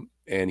to do.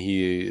 And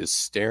he is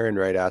staring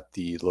right at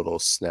the little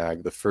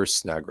snag, the first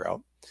snag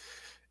route.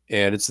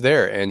 And it's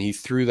there. And he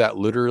threw that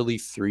literally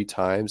 3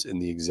 times in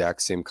the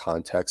exact same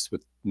context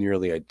with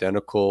nearly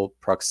identical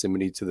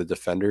proximity to the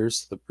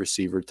defenders, the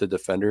receiver to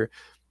defender,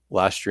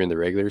 last year in the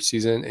regular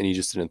season. And he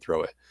just didn't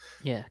throw it.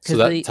 Yeah. So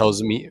that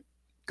tells me,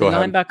 the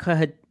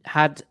linebacker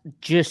had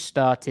just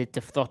started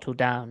to throttle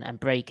down and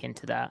break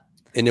into that.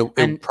 And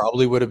it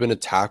probably would have been a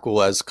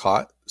tackle as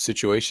caught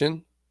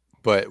situation,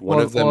 but one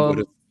of them would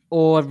have.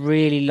 Or a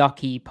really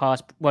lucky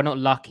pass. Well, not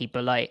lucky,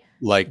 but like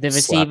the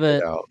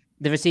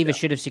receiver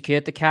should have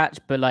secured the catch,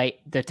 but like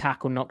the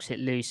tackle knocks it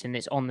loose and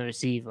it's on the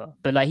receiver.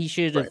 But like he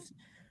should have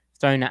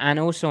thrown it. And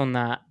also on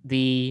that,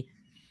 the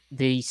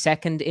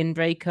second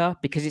inbreaker,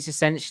 because it's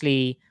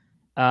essentially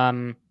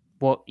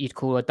what you'd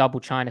call a double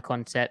China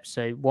concept.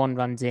 So 1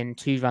 runs in,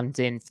 2 runs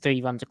in,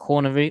 3 runs a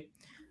corner route.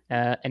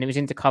 And it was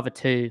into cover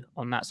 2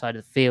 on that side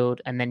of the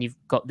field. And then you've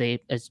got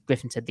as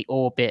Griffin said, the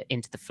orbit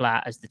into the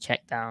flat as the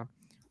check down.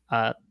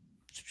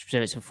 So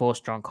it's a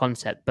 4-strong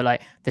concept. But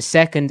like the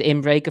second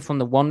inbreaker from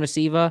the 1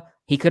 receiver,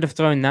 he could have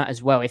thrown that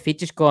as well. If he'd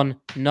just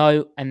gone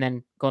no and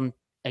then gone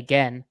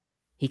again,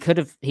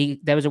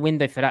 there was a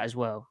window for that as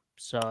well.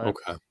 So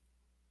okay.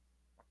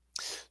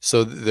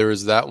 So there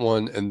was that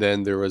one, and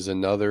then there was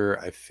another.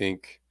 I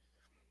think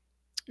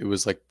it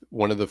was like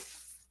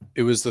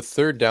it was the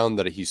 3rd down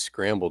that he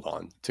scrambled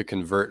on to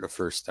convert a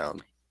 1st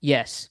down.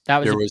 Yes, that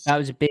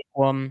was a big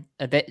one.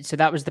 So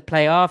that was the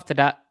play after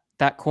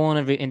that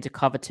corner route into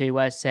cover 2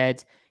 where I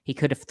said he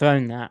could have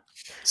thrown that.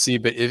 See,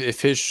 but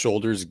if his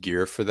shoulders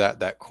gear for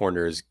that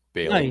corner is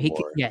bailing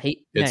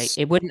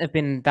it wouldn't have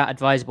been that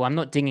advisable. I'm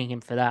not dinging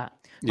him for that.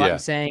 But I'm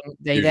saying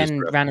they then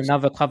ran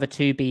another cover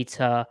 2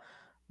 beater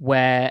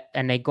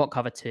and they got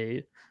cover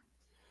 2,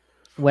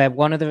 where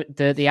one of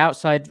the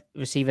outside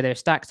receiver, they're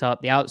stacked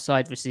up. The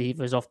outside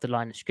receiver is off the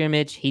line of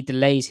scrimmage. He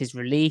delays his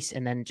release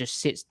and then just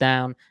sits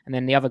down. And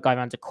then the other guy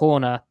runs a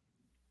corner.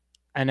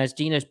 And as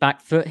Geno's back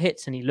foot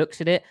hits and he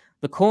looks at it,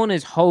 the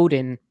corner's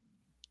holding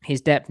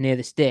his depth near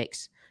the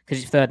sticks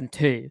because it's 3rd and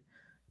 2.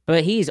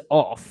 But he's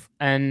off.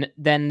 And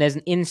then there's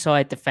an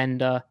inside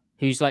defender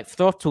who's like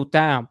throttled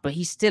down, but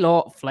he's still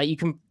off. Like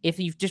if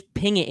you just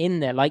ping it in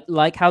there,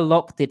 like how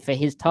Locke did for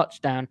his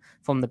touchdown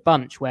from the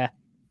bunch, where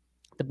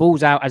the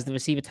ball's out as the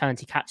receiver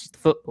turns, he catches the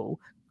football.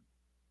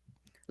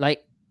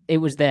 Like it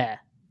was there.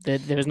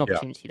 There was an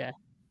opportunity there.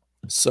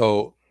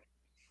 So,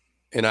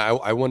 and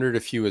I wondered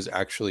if he was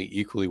actually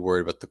equally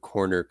worried about the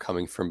corner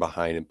coming from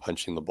behind and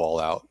punching the ball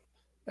out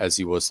as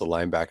he was the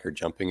linebacker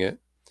jumping it.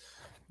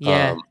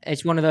 Yeah,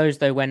 it's one of those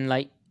though when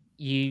like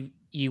you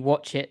you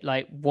watch it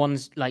like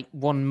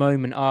one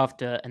moment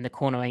after, and the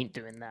corner ain't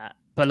doing that.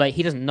 But like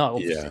he doesn't know,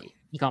 obviously.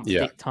 You can't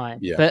predict time.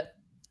 Yeah. But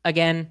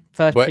again,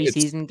 first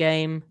preseason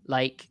game,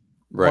 like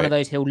one of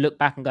those he'll look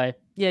back and go,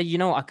 yeah, you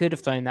know what, I could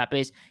have thrown that.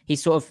 But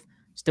he's sort of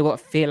still got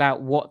to feel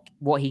out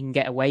what he can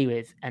get away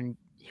with, and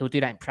he'll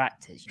do that in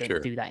practice. You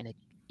don't do that in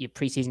your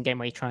preseason game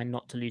where you're trying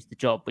not to lose the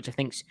job, which I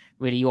think's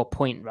really your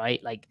point,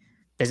 right? Like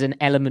there's an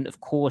element of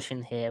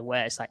caution here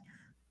where it's like,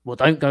 well,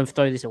 don't go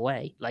throw this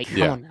away. Like,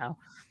 come on now.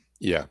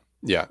 Yeah.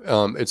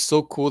 It's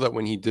so cool that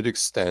when he did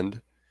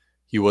extend,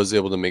 he was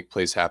able to make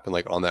plays happen.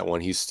 Like on that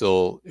one, it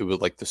was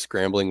like the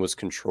scrambling was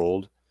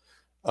controlled.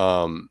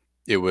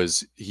 He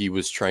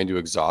was trying to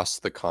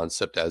exhaust the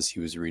concept as he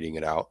was reading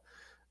it out.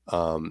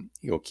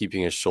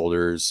 Keeping his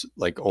shoulders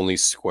like only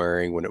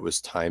squaring when it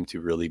was time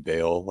to really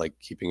bail, like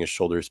keeping his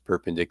shoulders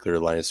perpendicular to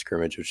the line of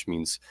scrimmage, which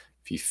means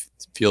if he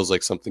feels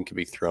like something could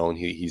be thrown,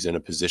 he's in a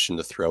position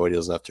to throw it. He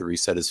doesn't have to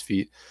reset his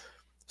feet.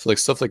 So like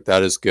stuff like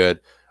that is good.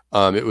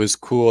 It was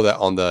cool that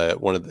on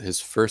his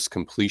first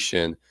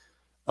completion,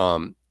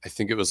 I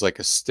think it was like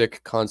a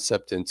stick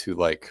concept into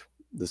like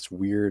this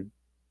weird,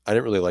 I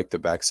didn't really like the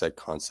backside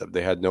concept.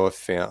 They had Noah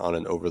Fant on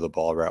an over the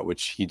ball route,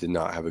 which he did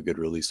not have a good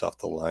release off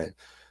the line.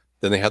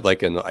 Then they had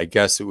like I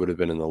guess it would have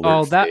been an alert.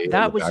 Oh,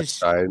 that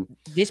was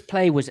this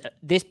play.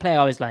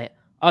 I was like,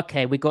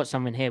 okay, we got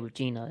someone here with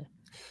Geno.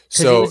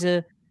 So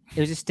it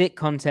was a stick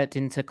concept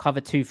into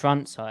cover 2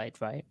 front side,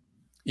 right?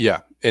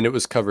 Yeah, and it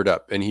was covered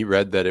up, and he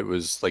read that it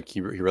was like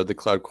he read the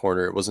cloud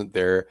corner. It wasn't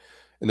there,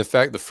 and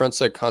the front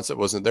side concept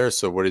wasn't there.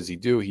 So what does he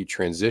do? He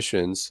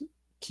transitions,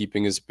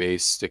 keeping his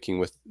base,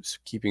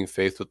 keeping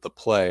faith with the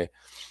play.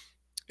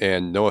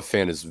 And Noah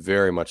Fant is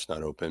very much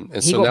not open.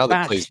 And so now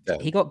the play's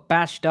dead. He got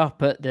bashed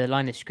up at the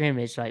line of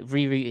scrimmage, like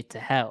rerouted to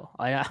hell.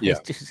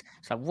 It's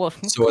like, what?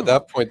 So at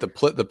that point, the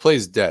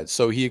play's dead.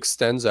 So he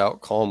extends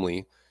out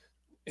calmly,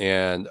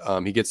 and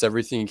he gets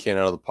everything he can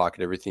out of the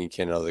pocket, everything he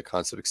can out of the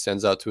concept,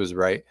 extends out to his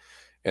right,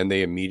 and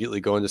they immediately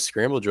go into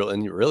scramble drill.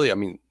 And really, I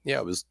mean, yeah,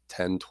 it was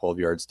 10, 12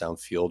 yards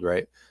downfield,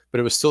 right?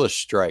 But it was still a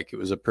strike. It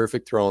was a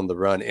perfect throw on the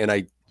run.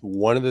 And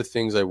one of the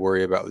things I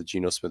worry about with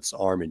Geno Smith's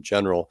arm in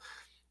general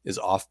is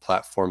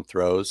off-platform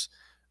throws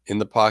in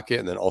the pocket,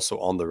 and then also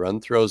on the run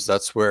throws.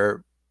 That's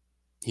where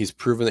he's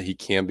proven that he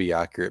can be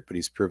accurate, but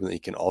he's proven that he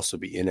can also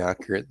be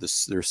inaccurate.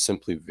 There's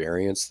simply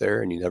variance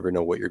there, and you never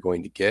know what you're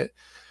going to get.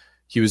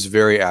 He was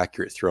very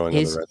accurate throwing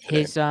on the run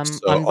today.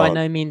 I'm by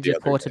no means a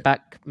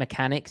quarterback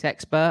mechanics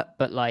expert,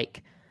 but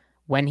like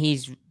when he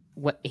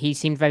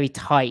seemed very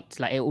tight.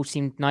 Like it all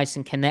seemed nice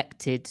and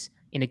connected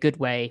in a good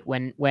way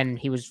when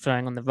he was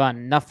throwing on the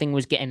run. Nothing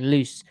was getting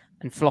loose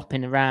and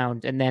flopping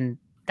around, and then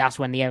that's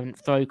when the errant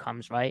throw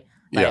comes, right?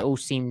 Like it all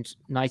seemed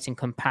nice and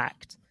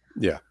compact.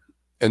 Yeah.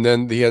 And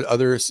then he had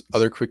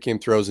other quick game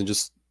throws, and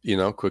just,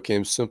 quick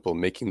game simple,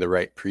 making the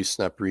right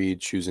pre-snap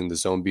read, choosing the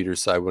zone beater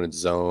side when it's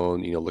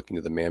zone, looking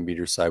to the man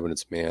beater side when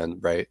it's man,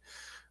 right?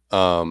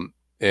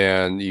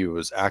 And he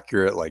was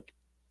accurate. Like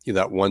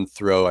that one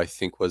throw, I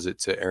think, was it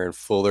to Aaron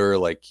Fuller?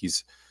 Like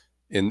he's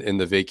in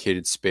the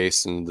vacated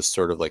space and the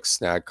sort of like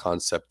snag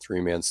concept,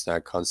 3-man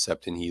snag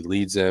concept, and he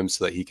leads him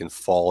so that he can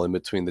fall in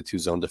between the two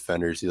zone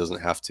defenders. He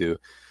doesn't have to,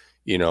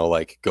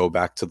 like go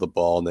back to the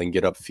ball and then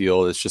get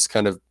upfield. It's just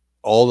kind of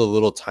all the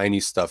little tiny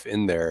stuff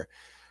in there.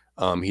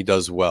 He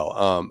does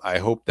well. I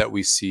hope that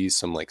we see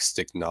some like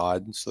stick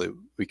nod so that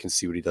we can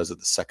see what he does at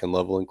the second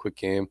level in quick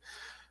game.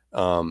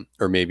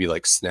 Or maybe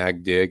like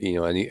snag dig,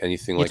 anything like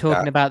that. You're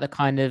talking about the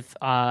kind of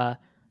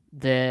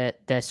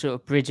they're sort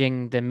of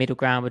bridging the middle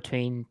ground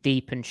between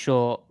deep and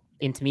short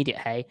intermediate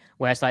hay,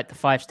 where it's like the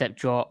 5-step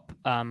drop,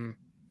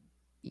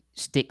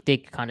 stick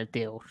dig kind of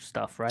deal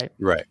stuff, right?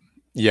 Right.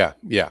 Yeah.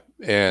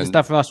 And the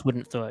stuff Russ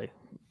wouldn't throw.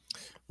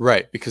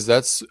 Right, because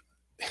that's,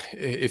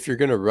 if you're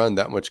going to run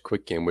that much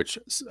quick game, which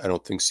I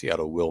don't think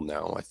Seattle will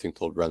now. I think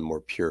they'll run more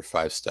pure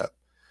 5-step.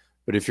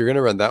 But if you're going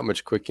to run that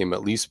much quick game,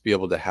 at least be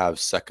able to have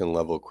second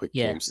level quick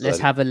games. Let's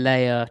have a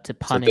layer to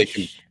punish. So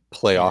they can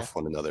play off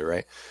one another,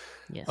 right?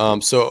 Yeah.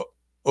 So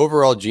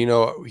overall,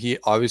 Geno, he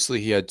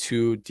had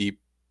 2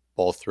 deep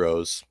ball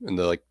throws in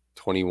the like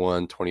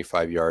 21,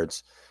 25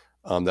 yards.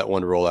 That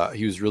one rollout,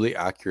 he was really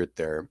accurate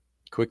there.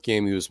 Quick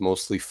game, he was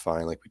mostly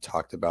fine, like we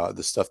talked about.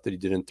 The stuff that he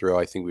didn't throw,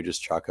 I think we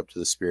just chalk up to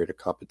the spirit of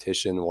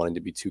competition, wanting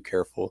to be too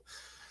careful.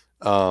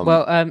 On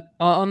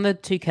the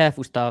too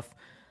careful stuff,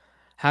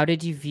 how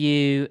did you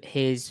view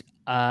his?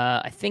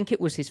 I think it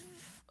was his.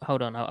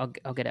 Hold on,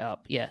 I'll get it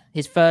up. Yeah,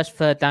 his first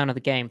third down of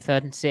the game,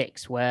 3rd and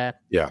 6, where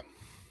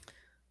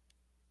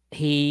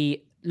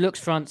he looks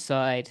front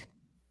side.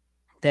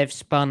 They've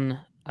spun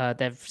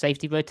their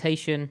safety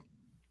rotation,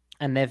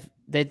 and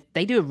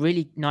they do a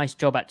really nice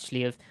job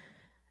actually of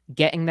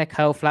getting their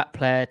curl flat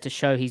player to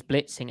show he's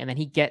blitzing, and then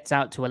he gets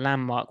out to a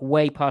landmark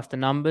way past the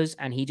numbers,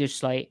 and he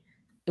just like,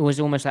 it was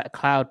almost like a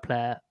cloud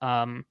player,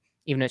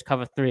 even though it's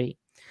cover 3.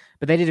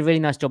 But they did a really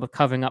nice job of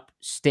covering up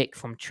stick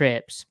from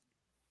trips.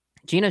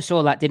 Geno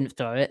saw that, didn't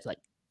throw it. Like,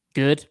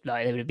 good.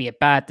 Like, it would be a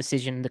bad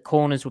decision. The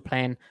corners were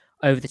playing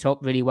over the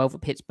top really well for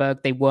Pittsburgh.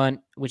 They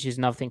weren't, which is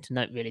another thing to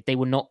note, really. They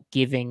were not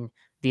giving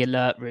the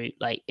alert route.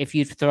 Like if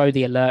you throw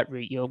the alert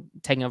route, you're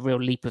taking a real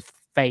leap of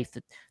faith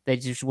that there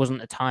just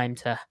wasn't a time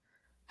to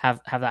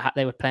have that.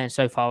 They were playing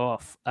so far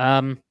off.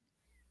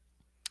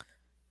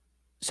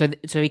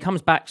 So he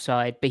comes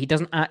backside, but he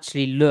doesn't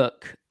actually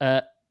look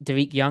at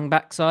Derek Young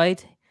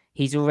backside.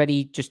 He's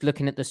already just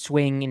looking at the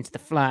swing into the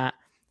flat,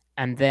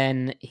 and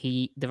then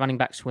the running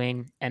back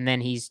swing, and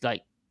then he's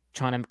like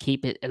trying to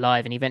keep it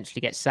alive, and he eventually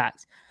gets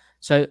sacked.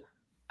 So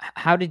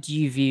how did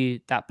you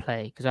view that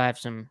play? Because I have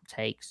some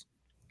takes.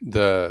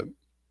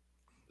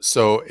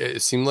 So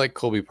it seemed like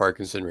Colby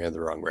Parkinson ran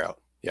the wrong route.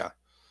 Yeah.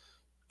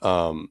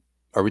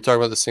 Are we talking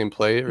about the same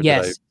play? Or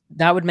yes,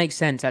 that would make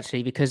sense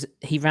actually, because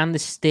he ran the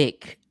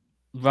stick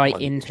right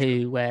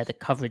into where the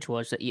coverage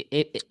was.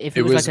 If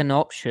it was like an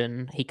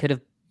option, he could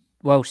have.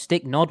 Well,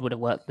 stick nod would have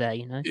worked there,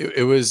 you know.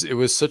 It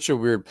was such a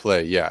weird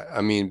play. Yeah,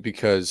 I mean,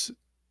 because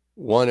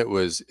one, it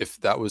was, if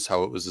that was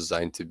how it was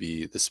designed to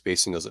be, the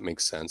spacing doesn't make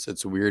sense.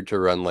 It's weird to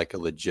run like a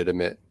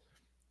legitimate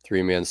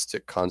 3-man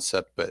stick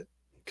concept, but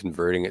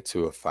converting it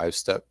to a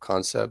 5-step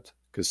concept,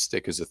 because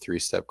stick is a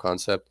 3-step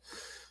concept.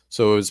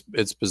 So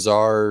it's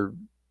bizarre.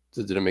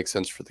 Did it make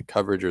sense for the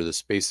coverage or the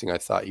spacing? I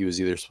thought he was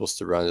either supposed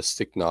to run a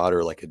stick nod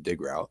or like a dig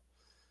route.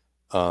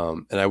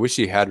 And I wish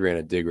he had ran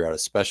a dig route,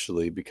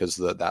 especially because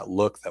that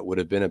look, that would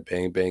have been a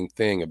bang, bang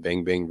thing, a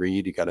bang, bang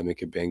read. You got to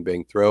make a bang,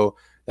 bang throw.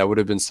 That would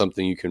have been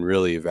something you can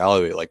really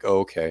evaluate. Like, oh,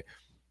 okay,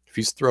 if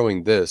he's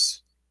throwing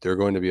this, they're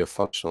going to be a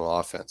functional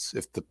offense.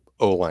 If the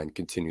O-line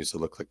continues to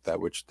look like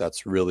that, which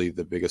that's really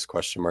the biggest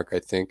question mark, I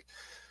think.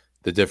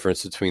 The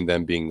difference between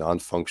them being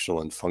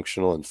non-functional and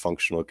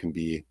functional can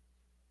be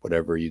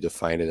whatever you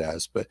define it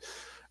as. But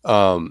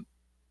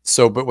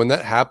but when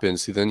that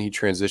happens, then he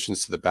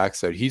transitions to the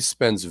backside. He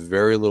spends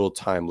very little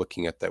time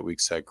looking at that weak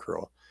side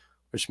curl,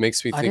 which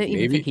makes me think I don't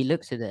even think he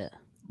looks at it.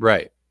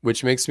 Right.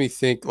 Which makes me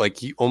think like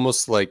he's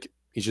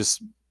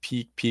just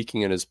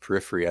peeking in his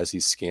periphery as he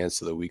scans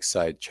to the weak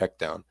side check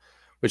down,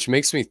 which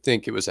makes me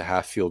think it was a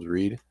half field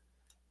read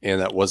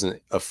and that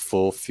wasn't a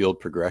full field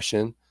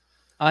progression.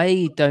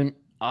 I don't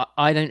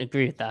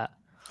agree with that.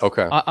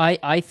 Okay.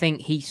 I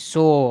think he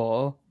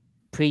saw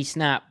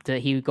pre-snap that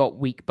he got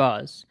weak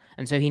buzz,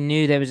 and so he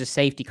knew there was a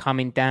safety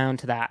coming down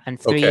to that, and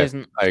three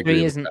isn't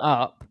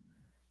up.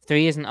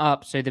 3 isn't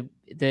up, so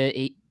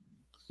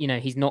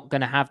he's not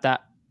going to have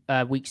that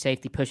weak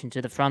safety push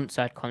into the front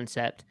side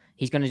concept.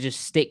 He's going to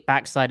just stick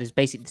backside as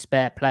basically the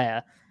spare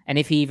player, and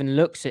if he even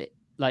looks at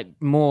like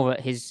more at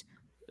his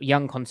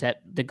Young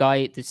concept,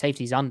 the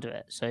safety's under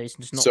it, so it's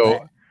just not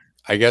there.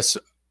 I guess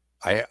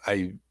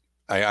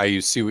I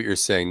see what you're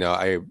saying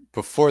now.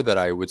 Before that,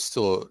 I would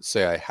still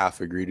say I half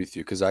agreed with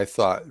you, because I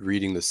thought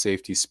reading the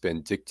safety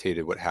spin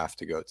dictated what half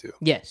to go to.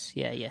 Yes,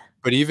 yeah.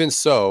 But even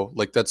so,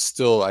 like that's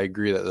still, I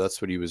agree that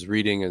that's what he was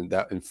reading, and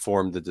that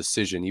informed the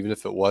decision, even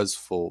if it was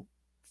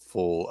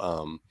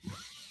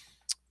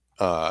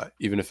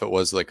even if it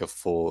was like a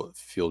full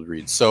field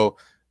read. So,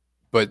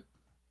 but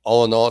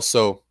all in all,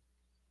 so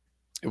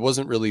it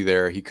wasn't really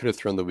there. He could have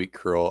thrown the weak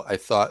curl. I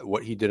thought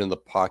what he did in the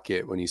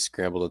pocket when he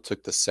scrambled and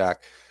took the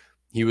sack,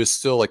 he was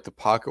still like, the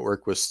pocket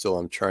work was still,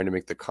 I'm trying to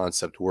make the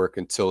concept work,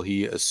 until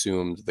he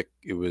assumed that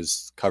it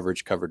was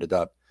coverage covered it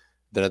up.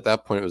 Then at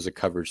that point, it was a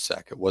coverage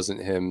sack. It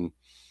wasn't him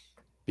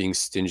being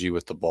stingy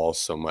with the ball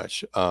so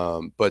much.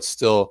 But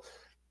still,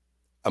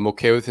 I'm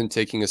okay with him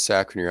taking a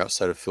sack when you're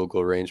outside of field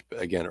goal range.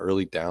 But again,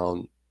 early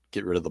down,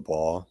 get rid of the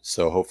ball.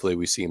 So hopefully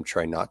we see him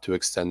try not to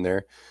extend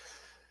there.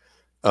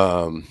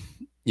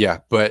 Yeah,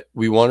 but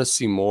we want to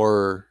see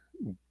more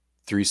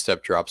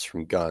 3-step drops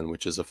from Gunn,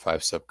 which is a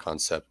 5-step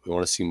concept. We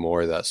want to see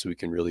more of that so we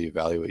can really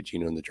evaluate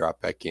Geno in the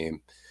drop back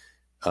game,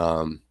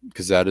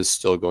 because that is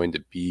still going to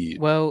be.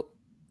 Well,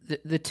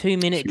 the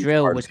 2-minute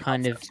drill was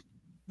kind of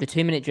the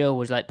 2-minute drill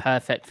was like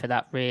perfect for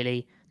that.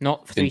 Really,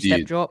 not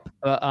 3-step drop,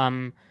 but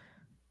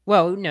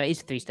well, no,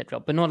 it's a 3-step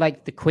drop, but not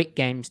like the quick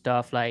game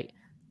stuff. Like,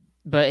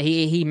 but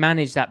he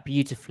managed that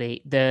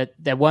beautifully. There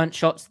weren't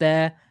shots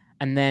there,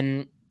 and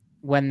then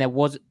when there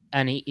was.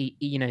 And he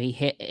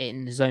hit it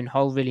in the zone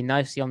hole really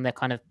nicely on their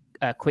kind of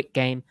quick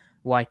game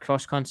wide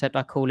cross concept,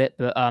 I call it.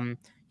 But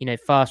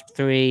fast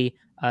 3,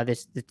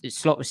 the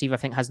slot receiver I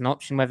think has an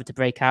option whether to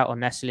break out or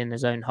nestle in the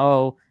zone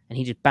hole, and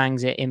he just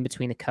bangs it in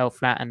between the curl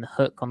flat and the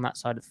hook on that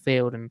side of the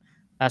field, and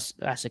that's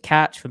a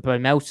catch for Bo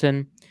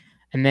Melton.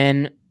 And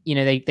then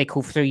they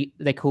call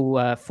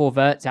 4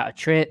 verts out of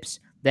trips.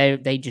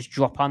 They just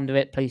drop under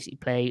it,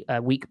 play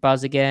weak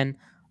buzz again.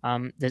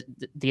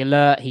 The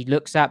alert he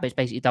looks at, but it's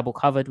basically double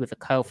covered with a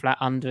curl flat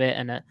under it,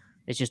 and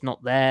it's just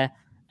not there.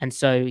 And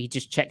so he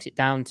just checks it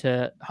down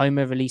to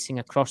Homer releasing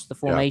across the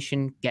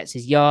formation, gets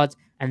his yards,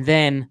 and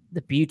then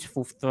the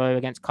beautiful throw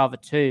against cover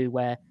 2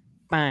 where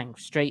bang,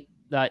 straight,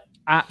 like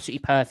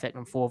absolutely perfect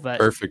on 4 verts.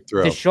 Perfect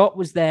throw. The shot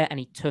was there and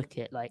he took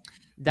it. Like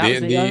that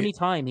was the only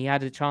time he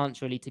had a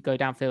chance really to go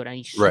downfield, and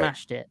he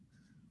smashed it.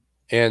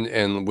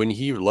 And when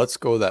he lets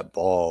go of that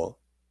ball,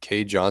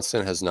 Kay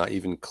Johnson has not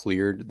even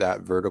cleared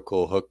that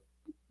vertical hook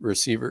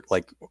receiver,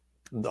 like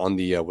on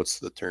the what's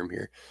the term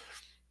here?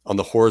 On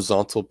the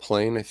horizontal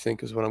plane, I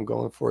think is what I'm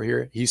going for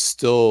here. He's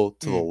still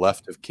to the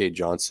left of Kay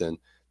Johnson.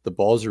 the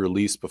balls are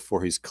released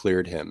before he's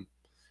cleared him.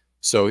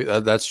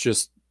 So that's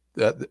just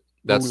that's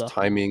Baller.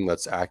 timing,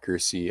 that's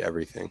accuracy,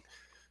 everything.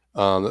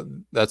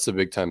 That's a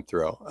big time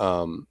throw.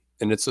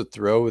 And it's a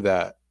throw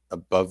that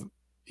above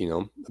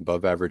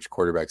average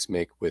quarterbacks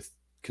make with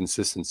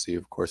consistency.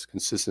 Of course,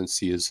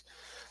 consistency is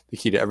the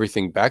key to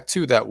everything. Back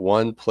to that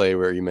one play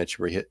where you mentioned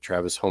where he hit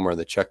Travis Homer on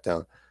the check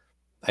down.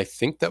 I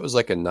think that was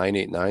like a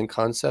 9-8-9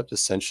 concept,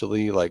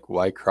 essentially like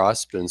Y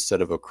cross, but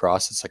instead of a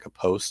cross, it's like a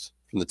post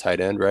from the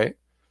tight end, right?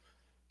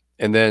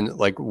 And then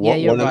like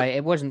you're right.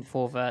 It wasn't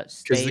four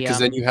verts because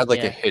then you had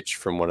like a hitch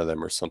from one of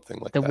them or something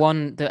like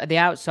that. The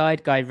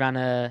outside guy ran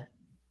a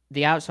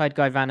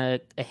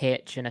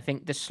hitch, and I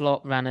think the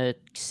slot ran a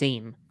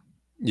seam.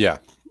 Yeah.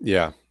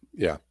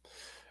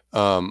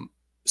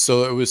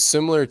 So it was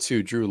similar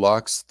to Drew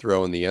Lock's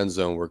throw in the end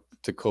zone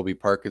to Colby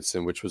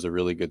Parkinson, which was a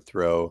really good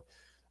throw.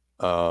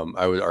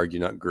 I would argue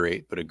not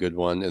great, but a good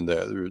one. And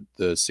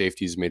the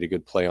safeties made a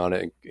good play on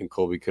it, and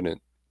Colby couldn't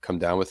come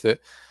down with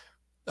it.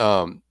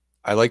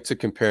 I like to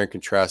compare and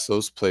contrast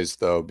those plays,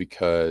 though,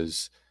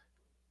 because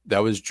that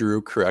was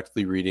Drew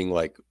correctly reading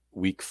like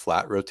weak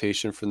flat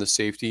rotation from the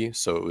safety.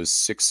 So it was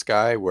 6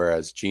 guy,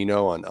 whereas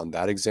Gino on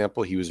that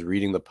example, he was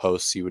reading the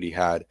post, see what he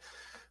had.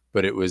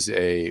 But it was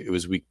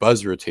weak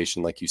buzz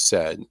rotation, like you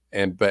said.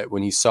 But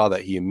when he saw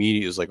that, he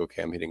immediately was like,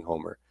 okay, I'm hitting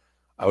Homer.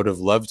 I would have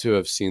loved to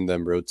have seen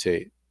them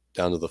rotate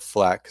down to the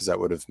flat, because that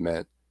would have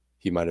meant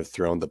he might have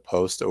thrown the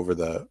post over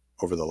the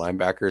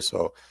linebacker.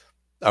 So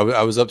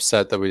I was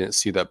upset that we didn't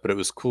see that, but it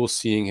was cool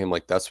seeing him.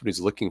 Like, that's what he's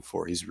looking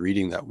for. He's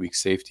reading that weak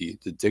safety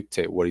to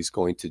dictate what he's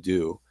going to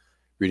do,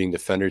 reading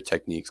defender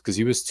techniques, because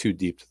he was too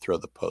deep to throw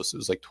the post. It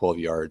was like 12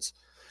 yards.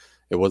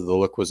 The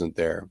look wasn't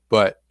there,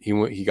 but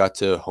he got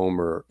to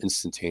Homer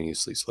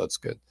instantaneously, so that's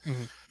good.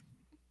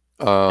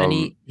 Mm-hmm.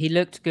 And he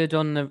looked good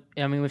on the.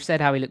 I mean, we've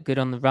said how he looked good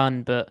on the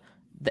run, but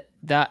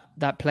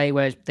that play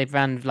where they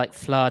ran like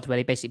flood, where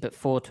they basically put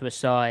 4 to a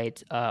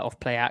side off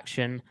play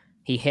action.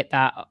 He hit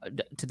that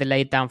to the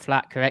laid down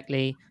flat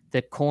correctly.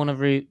 The corner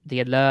route,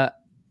 the alert,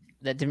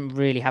 that didn't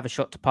really have a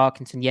shot to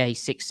Parkinson. Yeah,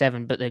 he's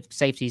 6'7", but the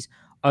safety's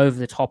over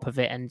the top of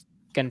it and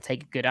going to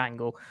take a good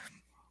angle.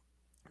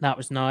 That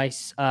was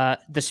nice.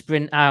 The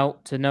sprint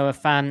out to Noah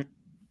Fant,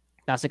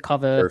 that's a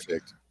cover.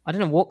 Perfect. I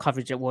don't know what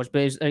coverage it was,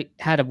 but it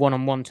had a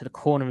one-on-one to the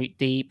corner route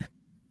deep.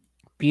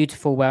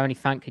 Beautiful, where only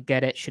Fant could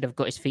get it. Should have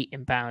got his feet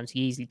in bounds. He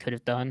easily could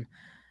have done.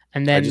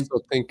 And then I just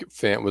don't think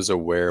Fant was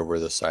aware where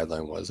the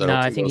sideline was.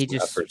 I think he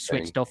just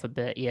switched off a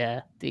bit.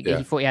 Yeah. He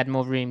thought he had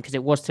more room because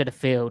it was to the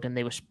field, and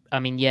they were. I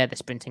mean, they're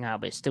sprinting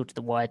out, but it's still to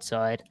the wide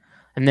side.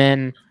 And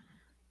then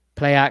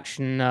play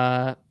action,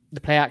 the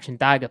play action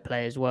dagger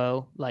play as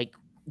well. Like,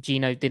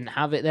 Gino didn't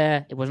have it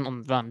there. It wasn't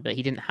on the run, but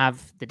he didn't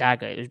have the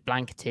dagger. It was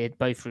blanketed.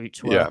 Both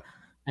routes were. Yeah.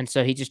 And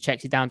so he just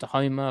checked it down to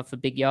Homer for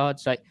big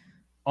yards. Like,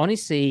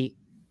 honestly,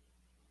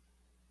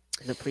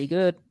 it looked pretty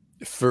good.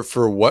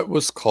 For what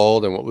was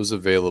called and what was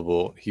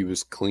available, he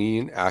was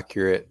clean,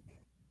 accurate,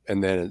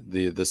 and then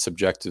the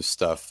subjective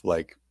stuff,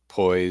 like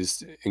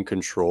poised and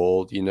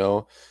controlled,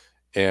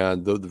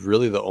 And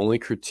the only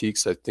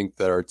critiques I think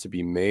that are to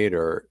be made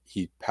are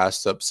he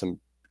passed up some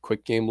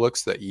quick game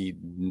looks that he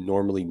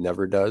normally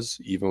never does,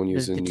 even when he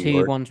was in New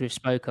York. The 2 ones we've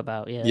spoke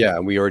about, yeah. Yeah,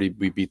 and we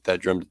beat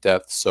that drum to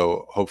death.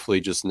 So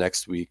hopefully, just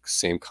next week,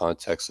 same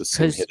context, let's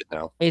hit it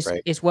now.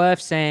 It's worth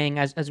saying,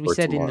 as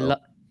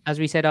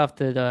we said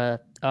after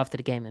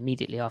the game,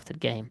 immediately after the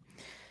game,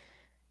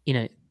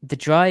 the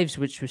drives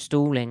which were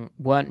stalling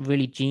weren't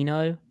really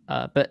Gino.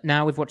 But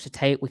now we've watched the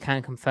tape, we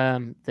can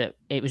confirm that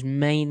it was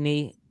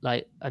mainly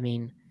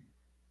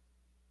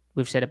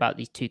we've said about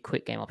these 2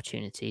 quick game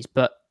opportunities,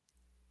 but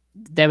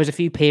there was a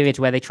few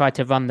periods where they tried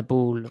to run the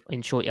ball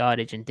in short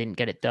yardage and didn't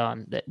get it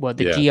done. The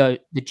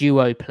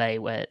duo play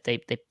where they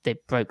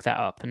broke that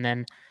up, and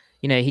then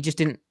he just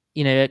didn't.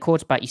 At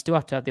quarterback, you still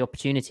have to have the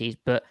opportunities,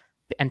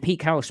 and Pete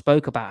Carroll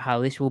spoke about how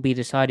this will be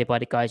decided by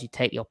the guys who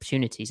take the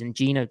opportunities, and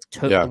Gino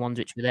took the ones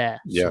which were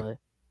there.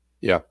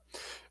 Yeah,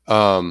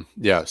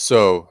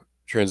 So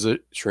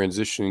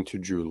transitioning to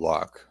Drew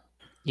Lock.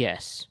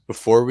 Yes.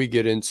 Before we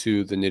get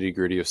into the nitty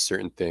gritty of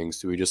certain things,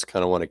 do we just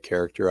kind of want to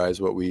characterize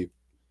what we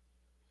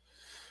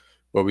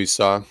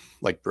saw,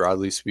 like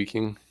broadly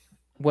speaking?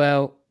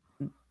 Well,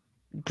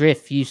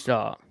 Griff, you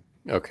start.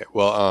 Okay.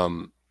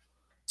 Well,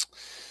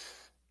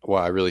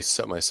 I really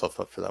set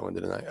myself up for that one,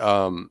 didn't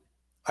I?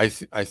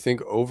 I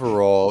think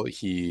overall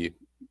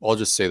I'll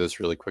just say this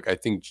really quick. I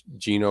think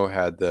Gino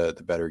had the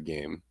better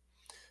game,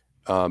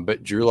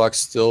 but Drew Lock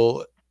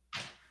still,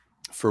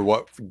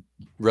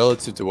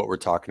 relative to what we're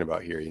talking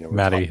about here,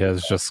 Maddie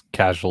has just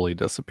casually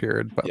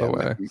disappeared. By the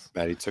way,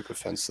 Maddie took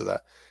offense to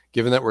that.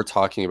 Given that we're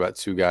talking about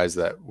 2 guys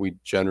that we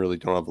generally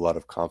don't have a lot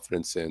of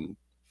confidence in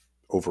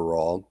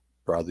overall,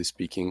 broadly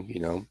speaking,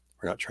 we're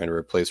not trying to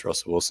replace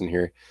Russell Wilson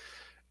here.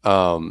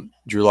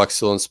 Drew Lock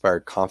still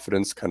inspired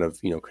confidence, kind of,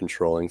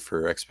 controlling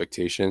for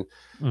expectation.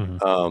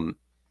 Mm-hmm.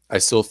 I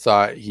still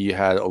thought he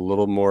had a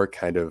little more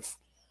kind of,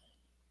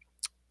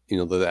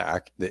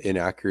 the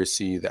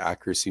inaccuracy, the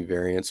accuracy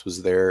variance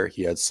was there.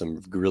 He had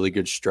some really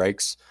good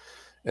strikes.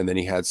 And then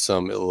he had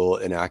some little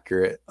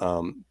inaccurate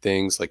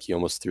things, like he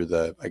almost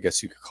threw I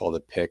guess you could call it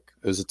a pick.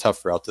 It was a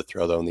tough route to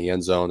throw, though, in the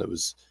end zone. It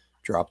was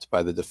dropped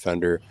by the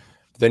defender.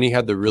 But then he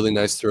had the really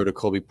nice throw to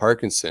Colby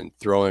Parkinson,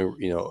 throwing,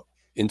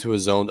 into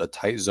a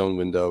tight zone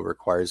window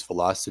requires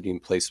velocity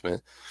and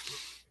placement.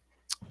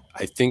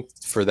 I think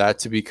for that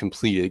to be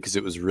completed, because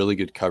it was really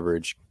good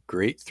coverage,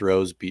 great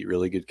throws beat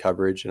really good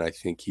coverage. And I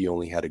think he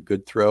only had a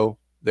good throw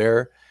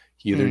there.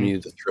 He either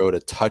needed to throw it a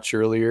touch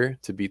earlier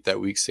to beat that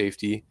weak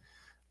safety,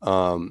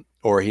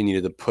 or he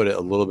needed to put it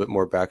a little bit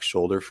more back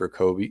shoulder for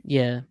Kobe.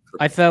 Yeah.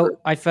 I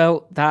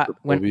felt that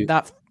when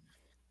that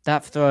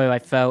throw, I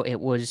felt it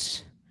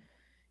was,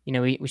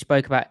 we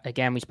spoke about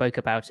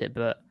it,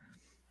 but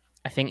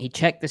I think he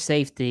checked the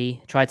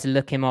safety, tried to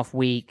look him off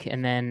weak,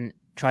 and then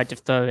tried to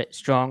throw it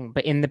strong.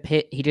 But in the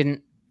pit, he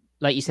didn't,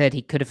 like you said,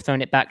 he could have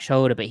thrown it back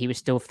shoulder, but he was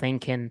still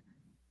thinking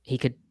he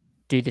could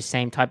do the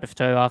same type of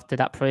throw after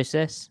that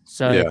process.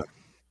 So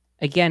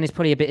again, it's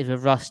probably a bit of a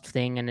rust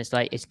thing, and it's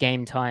like, it's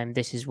game time.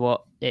 This is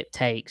what it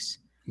takes.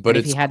 But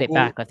if he had it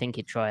back, I think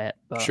he'd try it.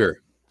 But...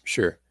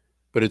 Sure.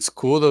 But it's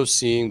cool, though,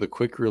 seeing the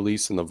quick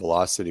release and the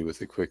velocity with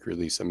the quick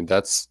release. I mean,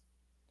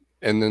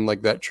 and then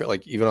like that,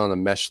 like even on a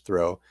mesh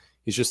throw,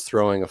 he's just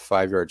throwing a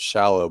 5-yard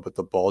shallow, but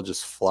the ball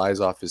just flies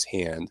off his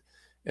hand.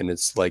 And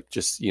it's like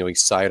just, he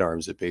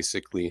sidearms it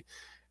basically.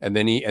 And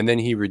then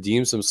he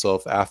redeems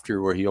himself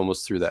after, where he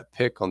almost threw that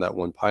pick on that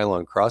one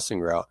pylon crossing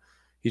route.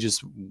 He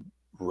just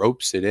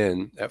ropes it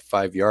in at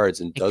 5 yards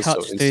and does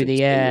so through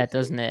the air,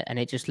 doesn't it? And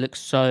it just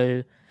looks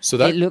it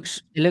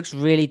looks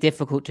really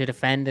difficult to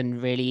defend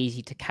and really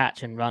easy to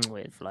catch and run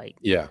with. Like,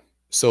 yeah.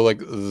 So like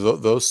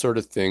those sort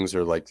of things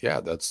are like, yeah,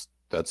 that's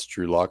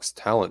Drew Lock's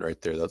talent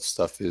right there. That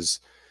stuff is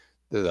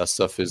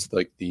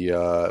like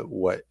the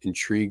what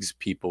intrigues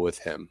people with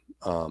him.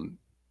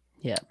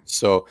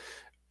 So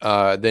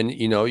then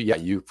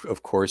you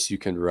of course you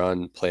can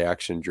run play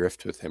action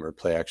drift with him or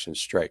play action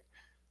strike,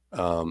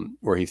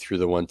 where he threw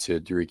the one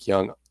to Derek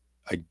Young.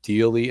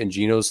 Ideally, and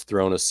Geno's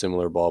thrown a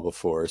similar ball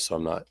before, so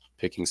I'm not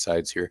picking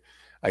sides here.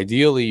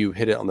 Ideally, you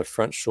hit it on the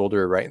front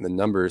shoulder right in the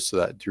numbers, so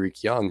that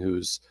Derek Young,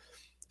 who's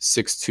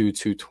 6'2",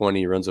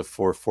 220, runs a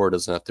 4.4,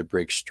 doesn't have to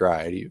break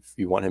stride. If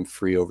you want him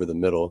free over the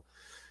middle.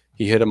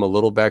 He hit him a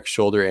little back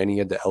shoulder, and he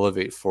had to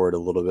elevate forward a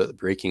little bit,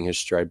 breaking his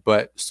stride,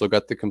 but still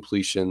got the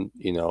completion,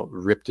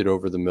 ripped it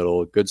over the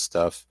middle. Good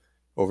stuff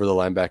over the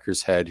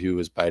linebacker's head, who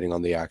was biting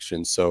on the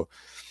action. So,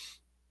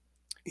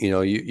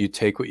 you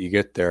take what you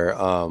get there.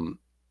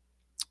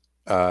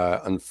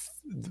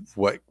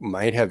 What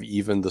might have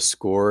evened the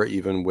score,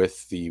 even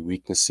with the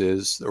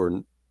weaknesses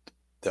or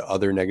the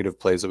other negative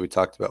plays that we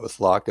talked about with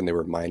Locke, and they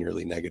were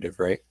minorly negative,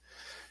 right?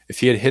 If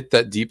he had hit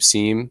that deep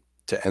seam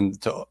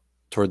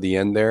toward the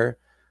end there,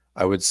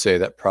 I would say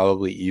that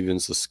probably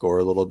evens the score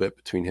a little bit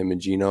between him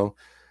and Geno.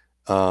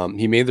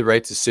 He made the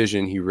right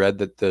decision. He read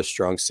that the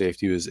strong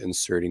safety was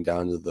inserting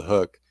down to the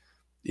hook,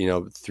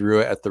 threw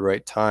it at the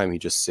right time. He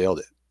just sailed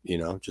it,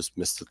 just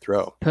missed the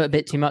throw. Put a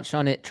bit too much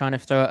on it, trying to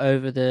throw it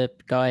over the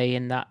guy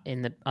in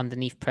the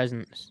underneath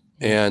presence.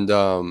 And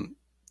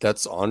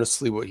that's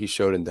honestly what he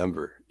showed in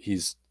Denver.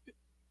 He's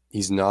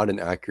not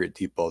an accurate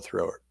deep ball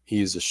thrower.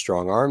 He's a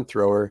strong arm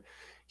thrower.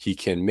 He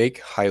can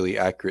make highly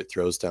accurate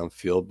throws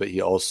downfield, but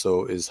he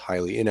also is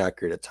highly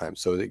inaccurate at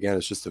times. So again,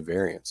 it's just a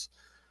variance.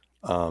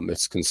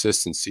 It's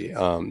consistency.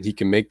 He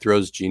can make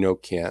throws Geno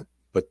can't,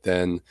 but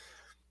then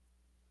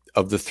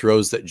of the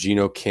throws that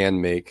Geno can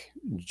make,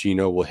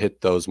 Geno will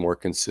hit those more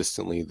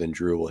consistently than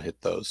Drew will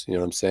hit those. You know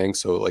what I'm saying?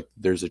 So like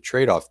there's a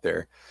trade-off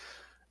there.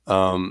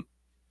 And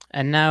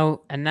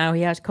now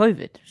he has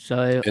COVID.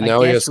 So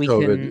I guess we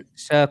can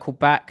circle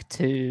back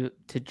to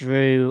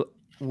Drew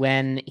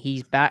when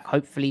he's back,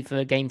 hopefully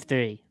for game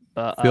 3.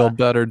 But feel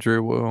better,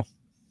 Drew will.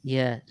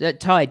 Yeah.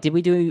 Ty, did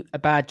we do a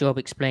bad job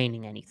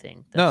explaining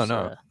anything? No,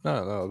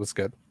 it was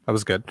good. That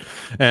was good.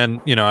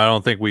 And, I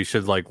don't think we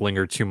should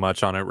linger too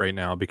much on it right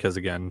now because,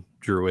 again,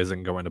 Drew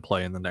isn't going to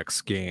play in the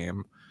next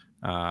game.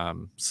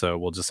 So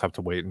we'll just have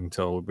to wait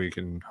until we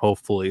can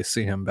hopefully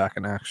see him back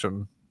in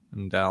action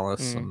in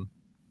Dallas and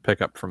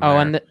pick up from there.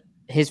 And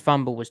his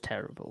fumble was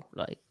terrible.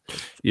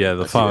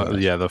 The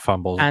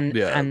fumble.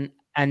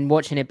 And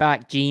watching it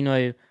back,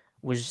 Geno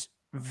was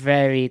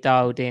very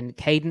dialed in,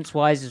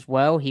 cadence-wise as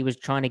well. He was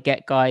trying to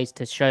get guys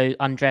to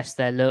undress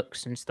their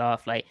looks and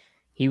stuff. Like,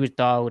 he was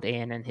dialed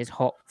in, and his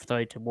hot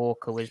throw to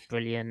Walker was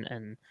brilliant.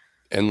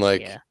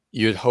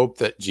 You'd hope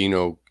that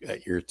Geno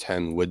at year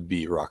 10 would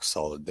be rock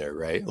solid there,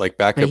 right? Like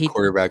backup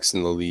quarterbacks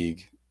in the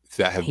league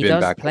that have been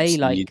back. He does play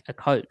like a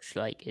coach.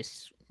 Like,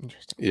 it's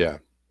interesting.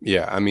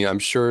 Yeah. I mean, I'm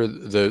sure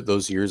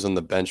those years on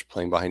the bench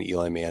playing behind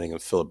Eli Manning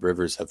and Phillip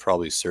Rivers have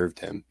probably served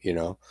him,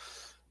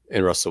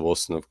 and Russell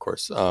Wilson, of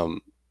course. You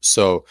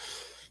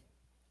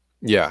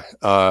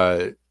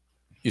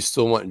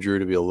still want Drew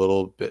to be a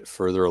little bit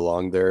further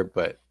along there,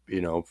 but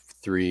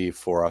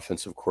 3-4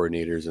 offensive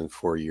coordinators in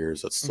 4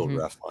 years, that's still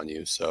rough on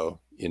you. So,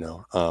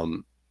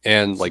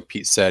 and like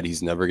Pete said,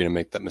 he's never going to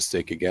make that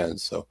mistake again.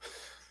 So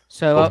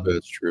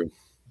that's true.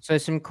 So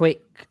some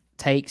quick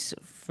takes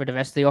for the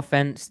rest of the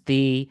offense.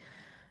 The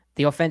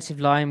offensive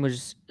line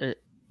was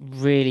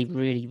really,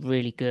 really,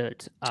 really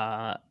good.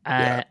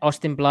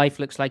 Austin Blythe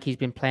looks like he's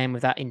been playing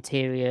with that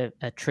interior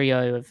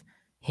trio of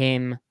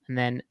him and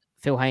then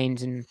Phil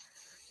Haynes and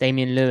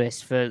Damian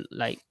Lewis for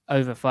like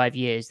over 5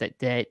 years. That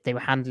they were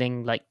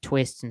handling like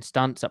twists and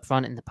stunts up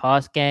front in the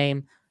pass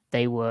game.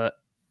 They were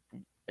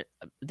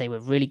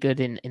really good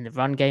in the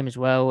run game as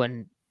well,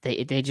 and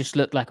they just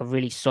looked like a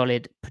really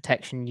solid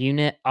protection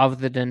unit.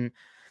 Other than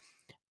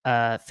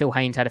Phil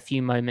Haynes had a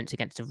few moments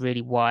against a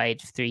really wide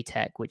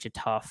 3-tech, which are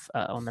tough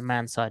on the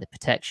man side of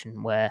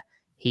protection, where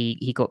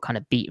he got kind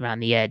of beat around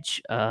the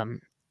edge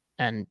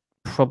and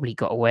probably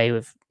got away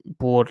with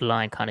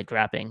borderline kind of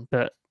grabbing.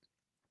 But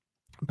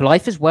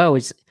Blythe as well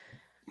is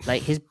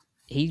like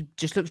he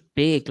just looks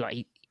big.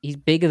 Like he's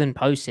bigger than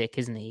Posick,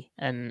 isn't he?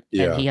 And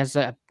he has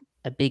a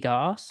big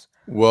ass.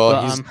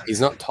 Well, but, he's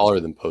not taller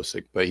than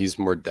Posick, but he's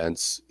more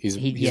dense. He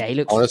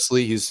looks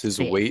honestly, his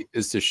weight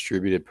is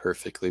distributed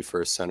perfectly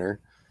for a center.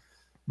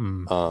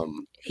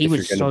 He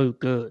was so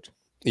good.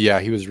 Yeah,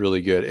 he was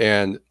really good.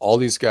 And all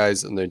these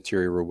guys in the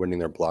interior were winning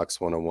their blocks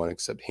 1-on-1,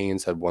 except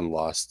Haynes had one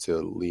loss to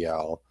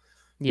Leal.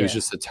 He was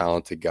just a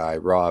talented guy.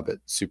 Rob,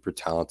 super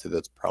talented.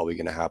 That's probably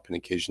going to happen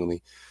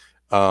occasionally.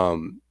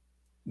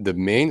 The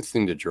main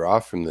thing to draw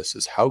from this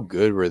is how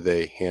good were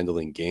they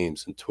handling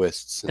games and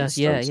twists and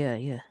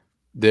stunts.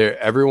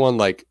 Everyone,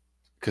 like,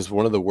 because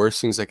one of the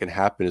worst things that can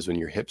happen is when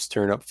your hips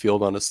turn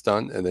upfield on a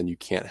stunt and then you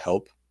can't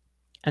help.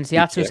 And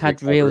Seattle's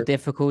had real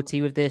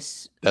difficulty with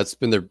this. That's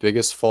been their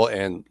biggest fault.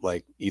 And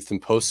like Ethan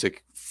Posick,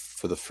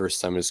 for the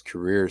first time in his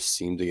career,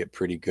 seemed to get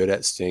pretty good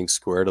at staying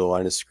square to the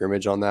line of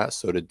scrimmage on that.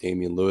 So did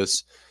Damian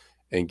Lewis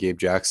and Gabe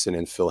Jackson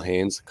and Phil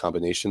Haynes, the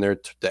combination there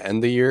to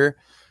end the year.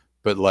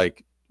 But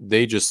like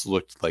they just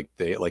looked like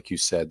like you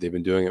said, they've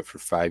been doing it for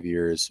 5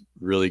 years.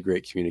 Really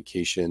great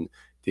communication.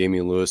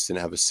 Damian Lewis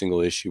didn't have a single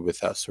issue with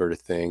that sort of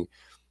thing.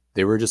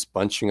 They were just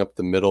bunching up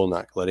the middle,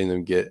 not letting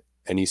them get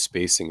any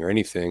spacing or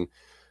anything.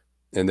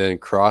 And then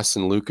Cross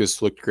and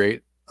Lucas looked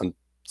great.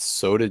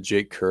 So did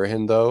Jake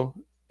Curhan, though.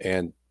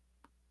 And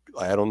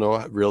I don't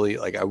know, really,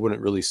 like I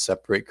wouldn't really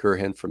separate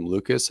Curhan from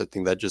Lucas. I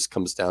think that just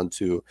comes down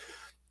to,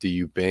 do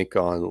you bank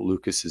on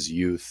Lucas's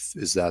youth?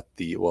 Is that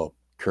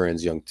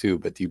Curran's young too,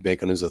 but do you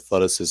bank on his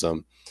athleticism?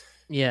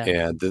 Yeah.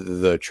 And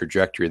the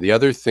trajectory. The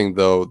other thing,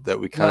 though, that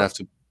we kind of have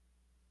to,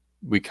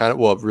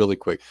 really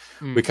quick,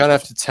 we kind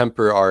of have to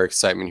temper our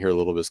excitement here a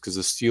little bit, because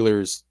the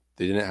Steelers,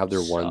 they didn't have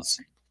their ones.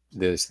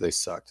 They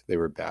sucked. They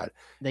were bad.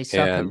 They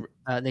suck.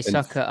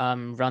 Suck at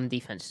run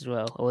defense as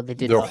well, or they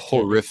did. They're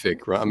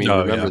horrific. I mean,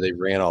 remember they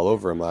ran all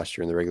over them last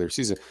year in the regular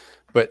season,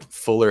 but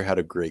Fuller had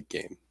a great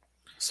game.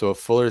 So if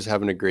Fuller's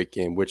having a great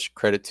game, which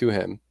credit to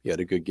him, he had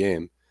a good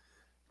game.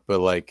 But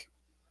like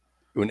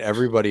when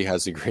everybody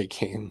has a great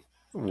game,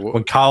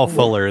 when Kyle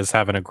Fuller is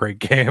having a great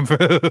game,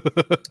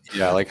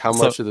 like how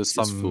much of this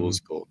is fool's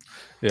gold?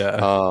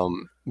 Yeah.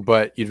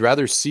 But you'd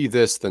rather see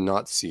this than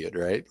not see it,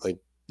 right? Like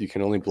you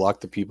can only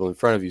block the people in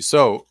front of you.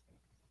 So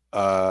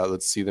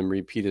let's see them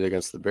repeat it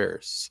against the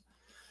Bears.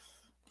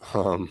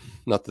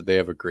 Not that they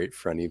have a great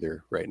front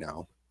either right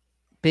now.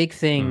 Big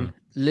thing,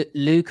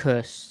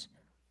 Lucas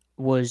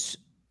was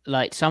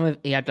like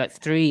he had like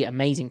 3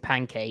 amazing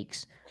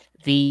pancakes.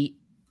 The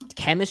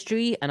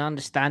chemistry and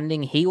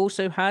understanding he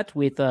also had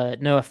with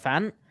Noah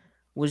Fant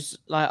was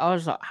like, I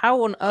was like,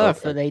 how on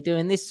earth are they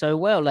doing this so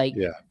well? Like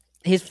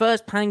his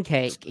first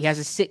pancake, he has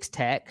a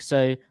 6-tech,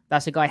 so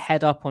that's a guy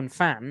head up on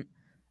Fant,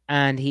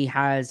 and he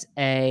has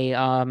a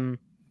and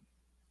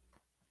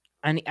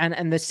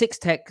the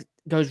 6-tech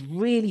goes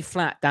really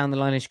flat down the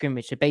line of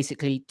scrimmage, so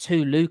basically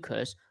to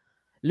Lucas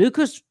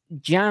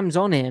jams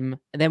on him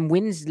and then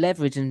wins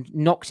leverage and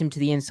knocks him to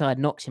the inside,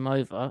 knocks him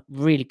over.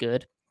 Really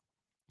good.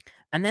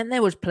 And then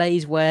there was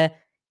plays where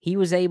he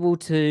was able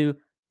to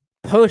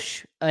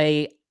push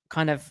a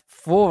kind of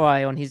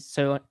 4-eye on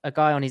a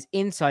guy on his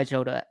inside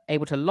shoulder,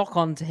 able to lock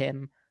onto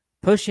him,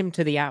 push him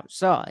to the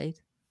outside,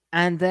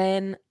 and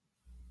then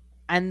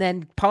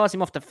pass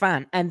him off to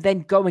Fant, and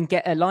then go and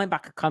get a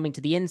linebacker coming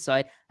to the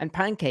inside and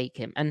pancake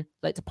him. And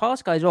like to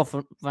pass guys off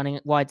running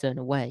wide zone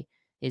away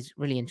is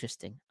really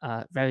interesting.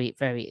 Very,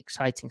 very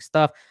exciting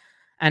stuff.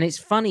 And it's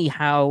funny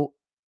how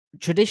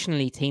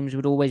traditionally teams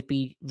would always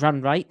be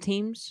run right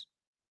teams,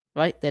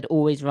 right? They'd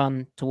always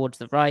run towards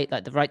the right.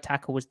 Like the right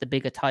tackle was the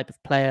bigger type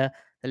of player.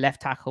 The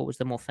left tackle was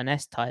the more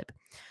finesse type.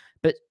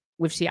 But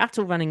with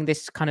Seattle running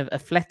this kind of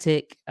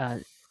athletic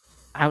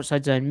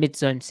outside zone, mid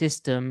zone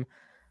system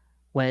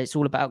where it's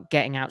all about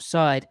getting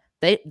outside,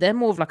 they're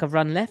more of like a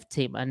run left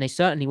team. And they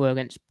certainly were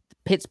against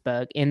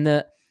Pittsburgh in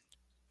that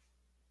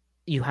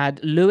you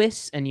had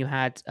Lewis and you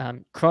had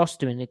Cross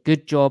doing a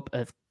good job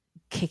of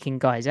kicking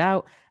guys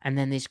out. And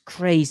then this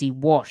crazy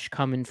wash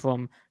coming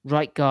from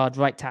right guard,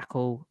 right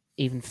tackle,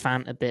 even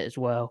Fant a bit as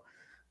well.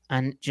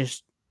 And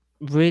just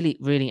really,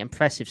 really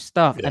impressive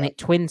stuff. Yeah. And it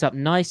twins up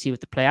nicely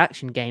with the play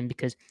action game,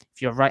 because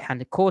if you're a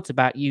right-handed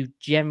quarterback, you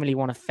generally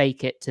want to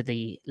fake it to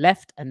the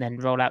left and then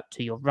roll out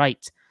to your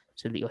right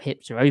so that your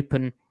hips are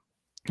open.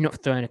 You're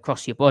not throwing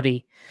across your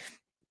body.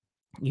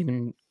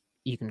 You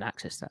can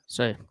access that.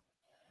 So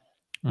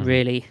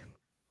really,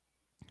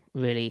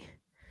 really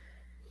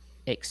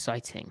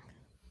exciting.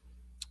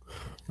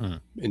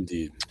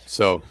 Indeed.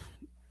 So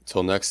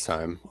until next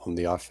time on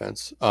the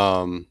offense,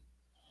 do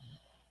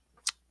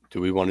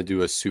we want to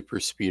do a super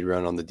speed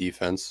run on the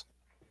defense?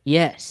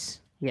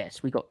 Yes,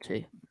 we got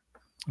to.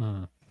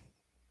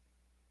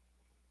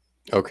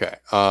 Okay.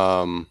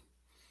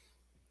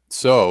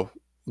 So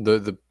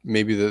the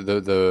maybe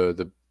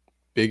the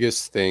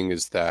biggest thing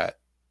is that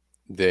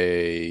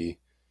they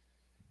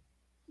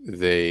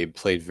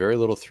played very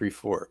little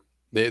 3-4.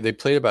 They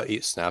played about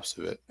 8 snaps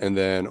of it, and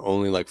then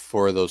only like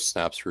 4 of those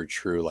snaps were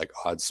true like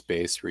odd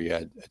space where you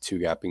had a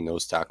 2-gapping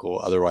nose tackle.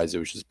 Otherwise, it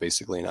was just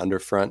basically an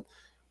underfront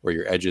where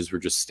your edges were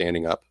just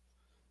standing up.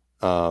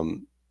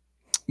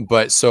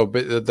 But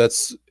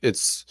that's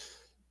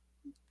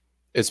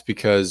it's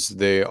because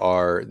they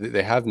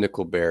have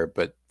nickel bear,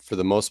 but for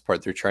the most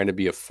part, they're trying to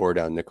be a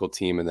 4-down nickel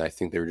team, and I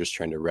think they were just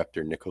trying to rep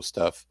their nickel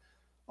stuff,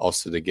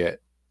 also to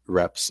get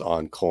reps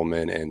on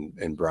Coleman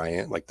and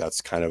Bryant. Like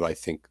that's kind of, I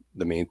think,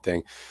 the main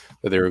thing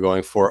that they were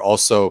going for.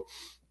 Also,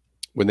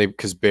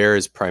 because bear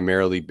is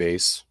primarily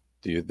base,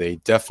 they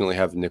definitely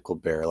have nickel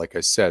bear, like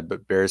I said,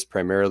 but bear is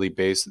primarily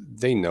base.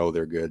 They know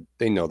they're good.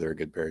 They know they're a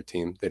good bear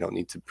team. They don't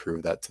need to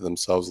prove that to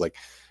themselves. Like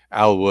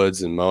Al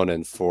Woods and Mona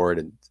and Ford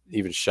and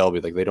even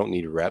Shelby, like they don't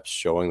need reps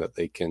showing that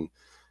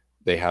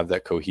they have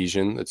that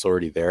cohesion. It's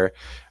already there.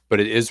 But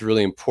it is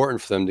really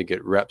important for them to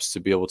get reps to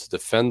be able to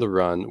defend the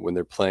run when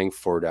they're playing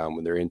 4-down,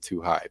 when they're in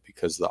too high,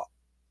 because the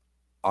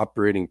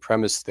operating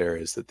premise there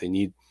is that they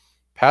need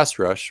pass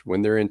rush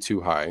when they're in too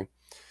high.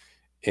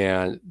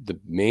 And the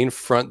main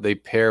front they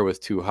pair with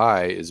too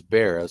high is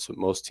bear. That's what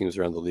most teams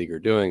around the league are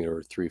doing,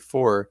 or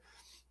 3-4.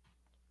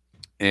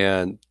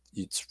 And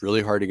it's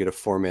really hard to get a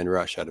 4-man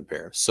rush out of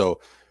bear. So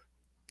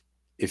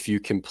if you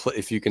can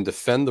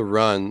defend the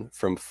run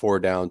from 4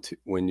 down to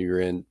when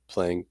you're in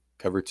playing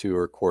cover 2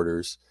 or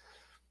quarters,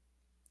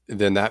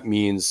 then that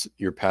means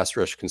your pass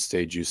rush can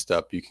stay juiced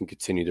up. You can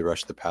continue to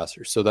rush the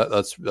passer. So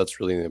that's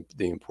really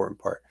the important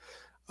part.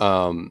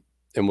 And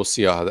we'll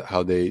see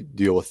how they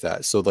deal with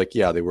that. So like,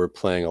 yeah, they were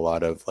playing a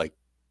lot of like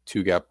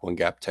 2-gap,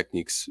 1-gap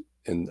techniques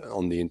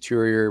on the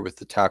interior with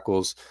the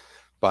tackles,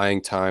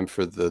 buying time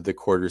for the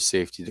quarter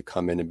safety to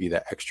come in and be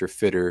that extra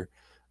fitter,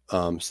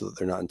 so that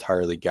they're not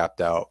entirely gapped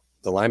out.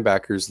 The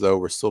linebackers, though,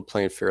 were still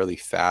playing fairly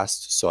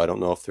fast. So I don't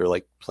know if they're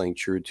like playing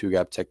true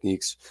 2-gap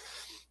techniques.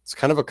 It's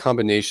kind of a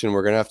combination.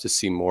 We're going to have to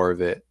see more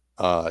of it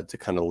to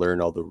kind of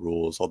learn all the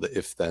rules, all the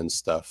if-then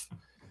stuff.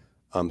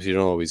 So you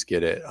don't always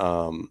get it.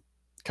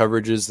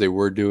 Coverages, they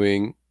were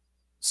doing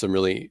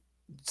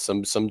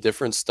some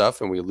different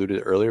stuff, and we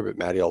alluded earlier, but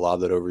Maddie, I'll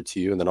lob that over to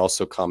you. And then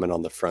also comment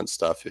on the front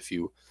stuff if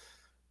you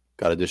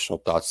got additional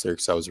thoughts there,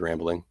 because I was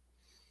rambling.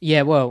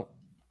 Yeah, well,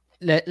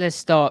 let's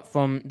start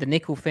from the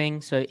nickel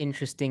thing. So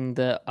interesting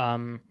that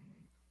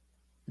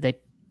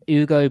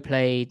Ugo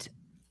played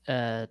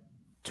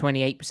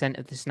 28%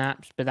 of the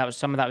snaps, but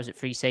some of that was at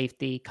free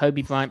safety.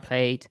 Kobe Bryant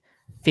played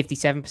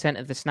 57%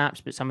 of the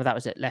snaps, but some of that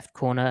was at left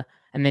corner.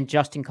 And then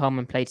Justin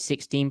Coleman played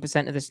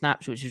 16% of the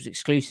snaps, which was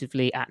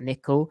exclusively at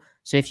nickel.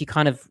 So if you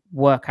kind of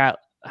work out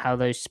how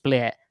those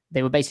split,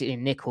 they were basically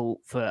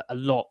nickel for a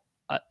lot.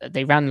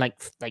 They ran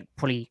like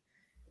probably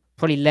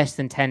less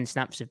than 10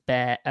 snaps of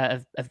base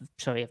of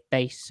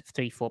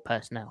 3-4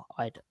 personnel,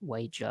 I'd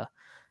wager.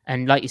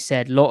 And like you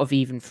said, a lot of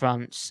even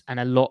fronts and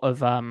a lot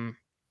of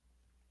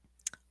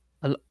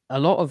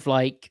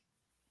like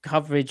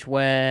coverage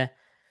where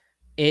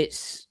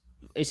it's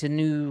a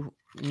new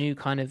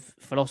kind of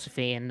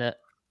philosophy in that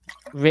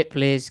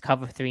Ripley's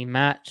cover 3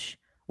 match,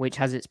 which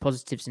has its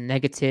positives and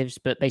negatives,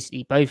 but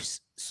basically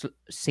both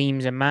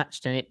seams are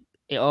matched, and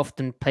it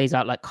often plays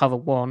out like cover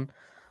 1.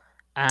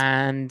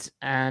 And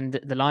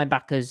the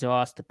linebackers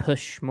are asked to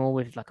push more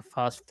with like a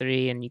fast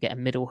 3, and you get a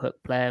middle hook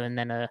player and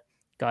then a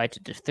guy to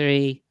the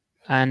 3.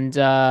 And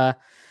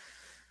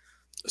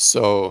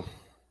so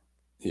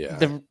yeah,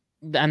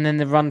 and then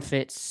the run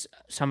fits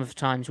some of the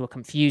times were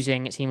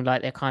confusing. It seemed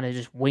like they're kind of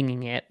just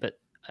winging it, but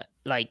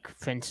like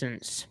for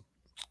instance,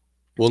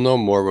 we'll know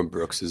more when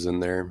Brooks is in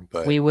there,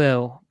 but we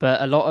will.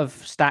 But a lot of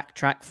stack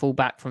track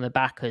fullback from the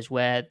backers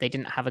where they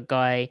didn't have a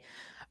guy.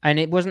 And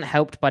it wasn't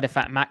helped by the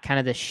fact Matt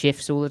Canada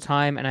shifts all the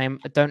time. And I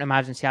don't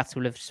imagine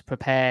Seattle have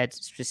prepared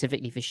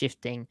specifically for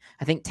shifting.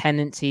 I think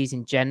tendencies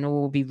in general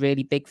will be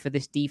really big for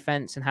this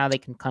defense and how they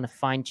can kind of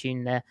fine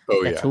tune their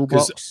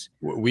toolbox.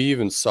 We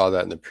even saw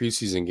that in the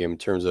preseason game in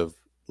terms of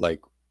like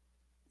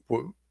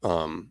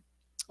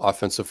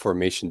offensive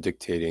formation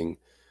dictating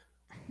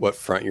what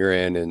front you're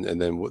in,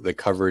 and then the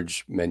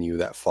coverage menu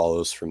that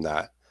follows from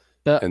that.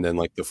 And then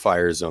like the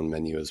fire zone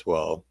menu as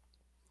well.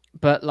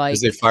 But like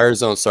they fire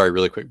zone, sorry,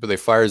 really quick, but they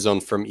fire zone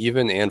from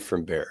even and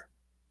from bear,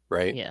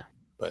 right? Yeah.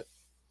 But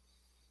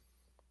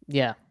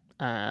yeah.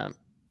 For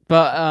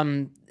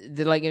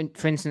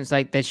instance,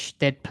 like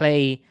they'd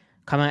play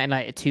come out in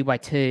like a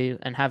 2x2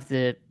 and have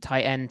the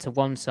tight end to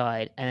one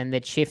side, and then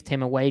they'd shift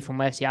him away from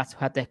where Seattle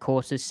had their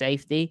courses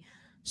safety.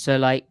 So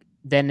like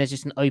then there's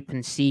just an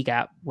open C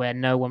gap where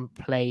no one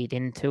played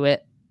into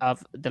it.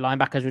 The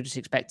linebackers were just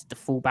expected to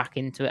fall back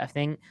into it, I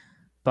think.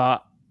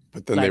 But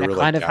then like, they were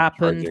kind of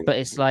happened, but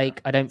it's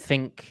like I don't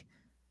think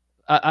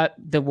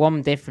the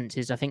one difference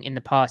is I think in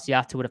the past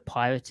Seattle would have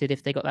pirated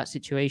if they got that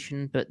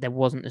situation, but there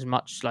wasn't as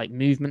much like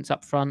movements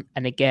up front.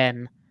 And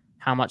again,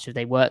 how much have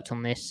they worked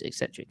on this,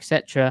 etc.,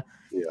 etc.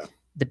 Yeah.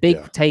 The big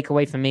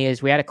takeaway for me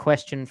is we had a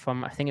question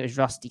from, I think it was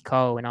Rusty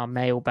Cole in our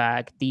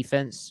mailbag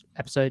defense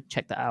episode.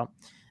 Check that out.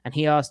 And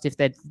he asked if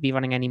they'd be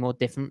running any more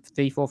different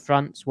 3-4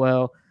 fronts.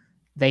 Well,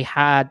 they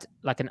had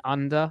like an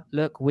under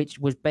look, which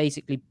was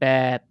basically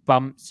Bear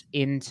bumped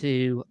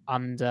into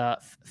under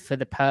for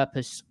the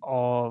purpose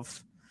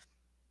of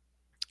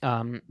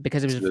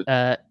because it was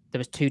there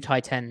was 2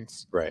 tight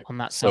ends on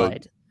that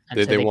side. And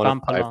they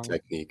want a 5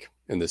 technique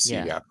in the C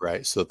gap,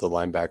 right? So that the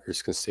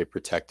linebackers can stay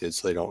protected,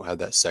 so they don't have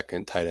that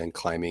second tight end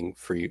climbing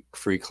free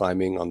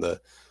climbing on the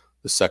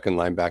second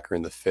linebacker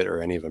in the fit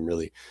or any of them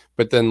really.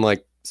 But then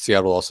like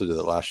Seattle also did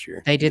it last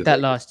year. They did that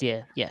last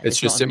year. Yeah. It's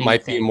just it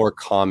might be more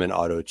common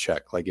auto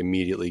check, like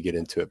immediately get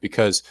into it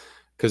because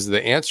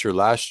the answer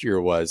last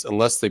year was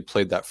unless they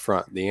played that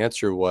front, the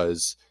answer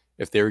was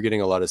if they were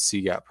getting a lot of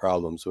C gap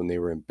problems when they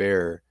were in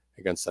bear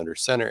against under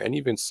center and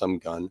even some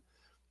gun,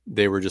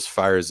 they were just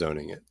fire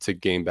zoning it to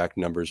gain back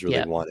numbers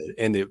really wanted.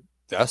 And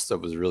that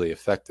stuff was really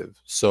effective.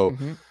 So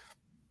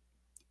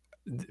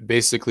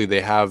basically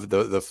they have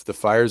the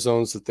fire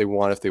zones that they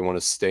want if they want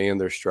to stay in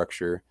their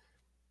structure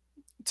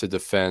to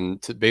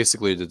defend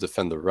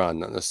the run,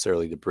 not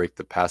necessarily to break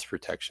the pass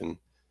protection.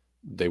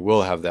 They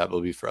will have that,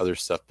 will be for other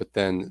stuff, but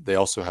then they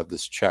also have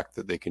this check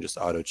that they can just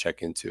auto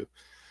check into.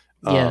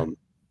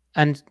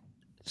 And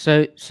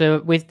so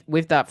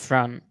with that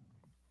front,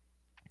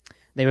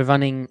 they were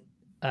running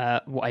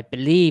what I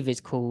believe is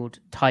called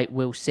tight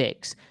will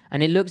 6,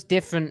 and it looks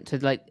different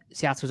to like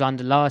Seattle's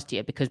under last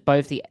year because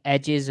both the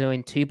edges are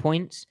in 2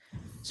 points,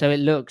 so it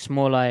looks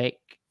more like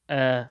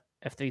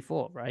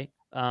F3-4, right?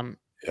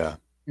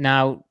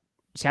 Now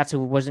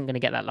Seattle wasn't going to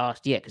get that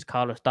last year because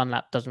Carlos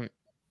Dunlap doesn't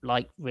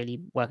like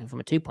really working from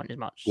a 2-point as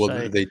much.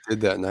 Well, they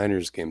did that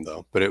Niners game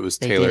though, but it was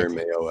Taylor and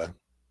Mayowa.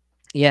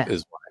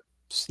 Is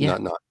why.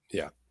 Not.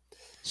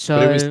 So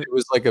but it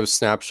was like a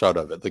snapshot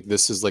of it. Like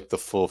this is like the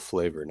full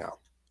flavor now.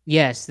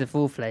 Yes, the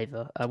full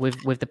flavor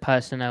with the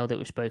personnel that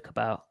we spoke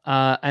about.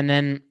 And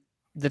then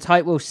the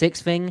tight will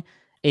 6 thing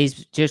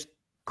is just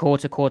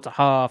quarter,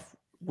 half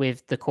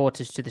with the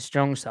quarters to the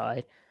strong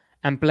side.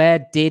 And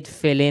Blair did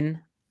fill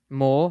in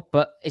more,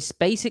 but it's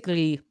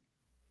basically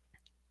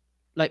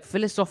like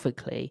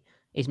philosophically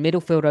is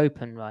middle field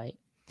open, right?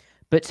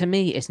 But to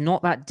me, it's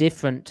not that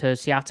different to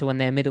Seattle when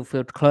their middle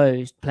field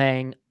closed,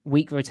 playing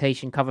weak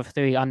rotation cover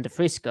 3 under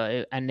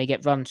Frisco, and they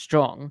get run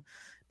strong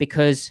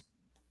because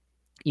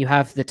you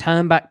have the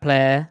turn back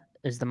player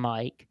as the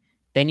Mike,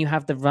 then you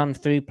have the run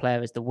through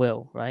player as the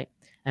Will, right?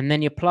 And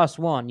then your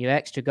 +1, your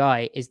extra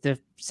guy, is the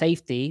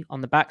safety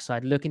on the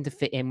backside looking to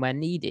fit in where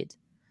needed.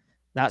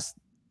 That's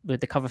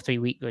with the cover 3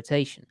 weak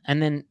rotation. And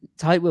then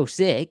tight will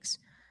 6,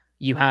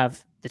 you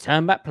have the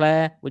turn back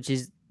player, which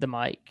is the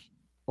Mike,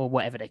 or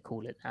whatever they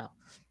call it now.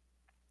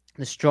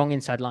 The strong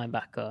inside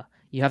linebacker.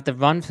 You have the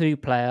run through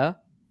player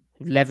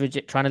who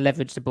trying to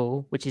leverage the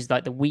ball, which is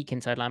like the weak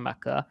inside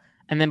linebacker.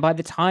 And then by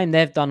the time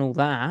they've done all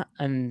that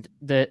and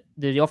the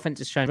offense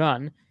is trying to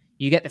run,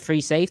 you get the free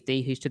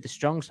safety who's to the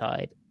strong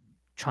side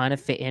trying to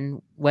fit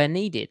in where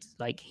needed.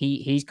 Like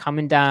he's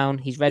coming down,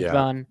 he's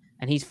run,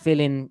 and he's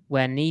filling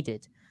where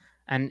needed.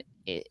 And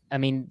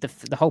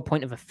the whole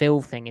point of a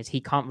fill thing is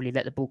he can't really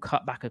let the ball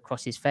cut back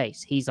across his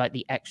face. He's like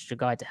the extra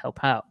guy to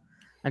help out.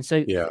 And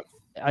so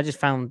I just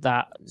found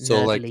that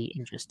really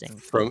interesting.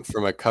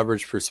 From a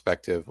coverage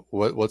perspective,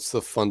 what's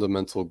the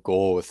fundamental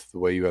goal with the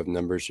way you have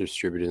numbers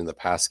distributed in the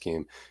pass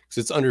game? Because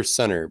it's under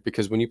center.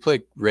 Because when you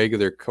play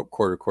regular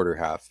quarter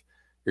half,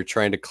 you're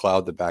trying to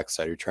cloud the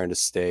backside. You're trying to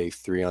stay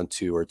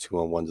 3-on-2 or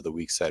 2-on-1 to the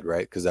weak side,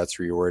 right? Because that's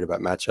where you're worried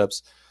about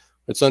matchups.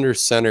 It's under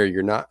center.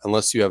 You're not,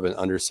 unless you have an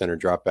under center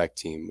drop back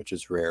team, which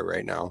is rare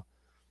right now.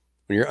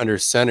 When you're under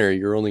center,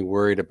 you're only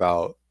worried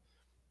about,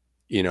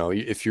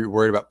 if you're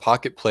worried about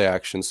pocket play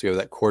action, so you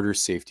have that quarter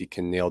safety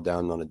can nail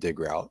down on a dig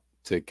route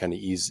to kind of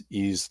ease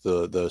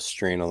the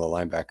strain on the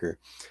linebacker.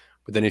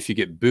 But then if you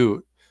get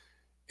boot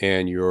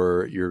and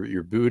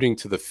you're booting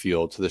to the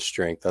field, to the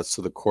strength, that's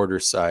to the quarter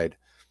side,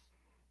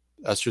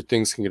 that's where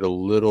things can get a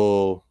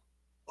little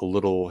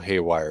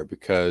haywire,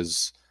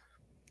 because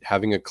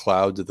having a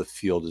cloud to the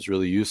field is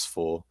really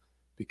useful,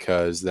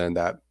 because then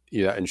that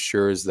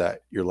ensures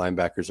that your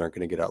linebackers aren't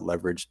going to get out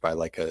leveraged by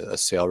like a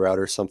sail route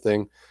or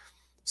something.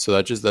 So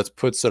that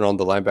puts it on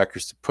the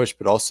linebackers to push,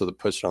 but also to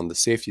push it on the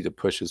safety to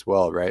push as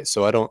well, right?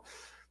 So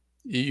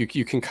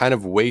you can kind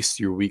of waste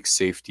your weak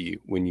safety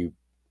when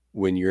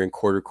you're in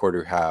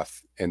quarter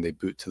half and they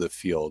boot to the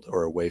field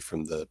or away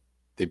from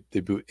they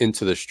boot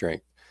into the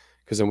strength.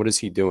 Because then what is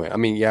he doing? I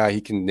mean,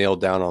 he can nail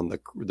down on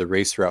the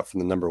race route from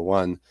the number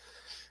 1,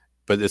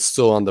 but it's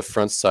still on the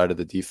front side of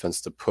the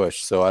defense to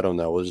push. So I don't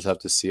know. We'll just have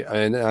to see.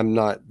 And I'm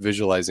not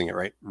visualizing it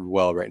right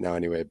now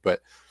anyway,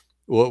 but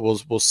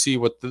we'll see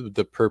what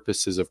the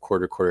purposes of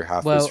quarter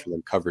half is for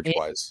them coverage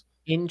wise.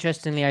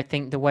 Interestingly, I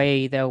think the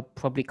way they'll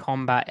probably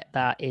combat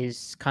that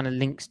is kind of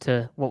links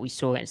to what we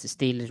saw against the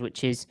Steelers,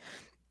 which is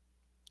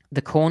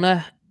the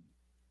corner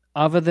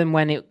other than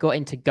when it got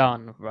into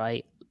gun,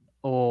 right,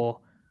 or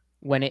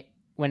when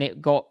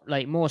it got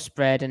like more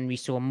spread and we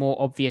saw more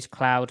obvious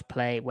cloud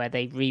play where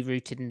they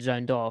rerouted and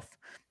zoned off,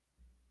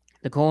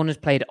 the corners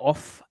played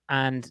off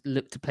and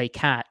looked to play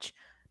catch,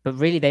 but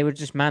really they were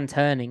just man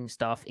turning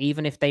stuff.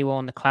 Even if they were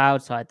on the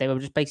cloud side, they were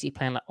just basically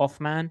playing like off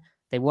man.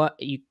 They were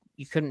you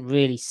couldn't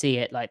really see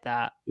it like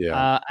that.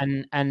 Yeah.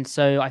 And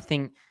so I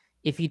think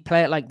if you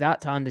play it like that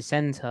to under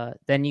center,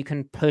 then you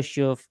can push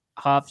your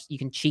halves. You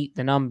can cheat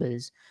the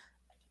numbers,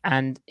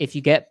 and if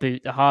you get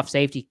boot, the half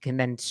safety can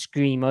then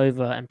scream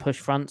over and push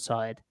front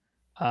side.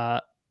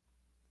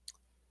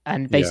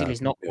 And basically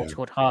it's not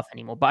toward half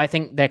anymore. But I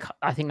think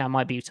that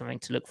might be something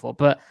to look for.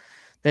 But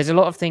there's a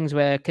lot of things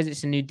where, because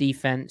it's a new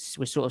defense,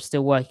 we're sort of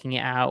still working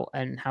it out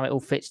and how it all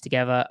fits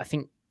together. I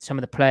think some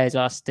of the players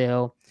are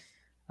still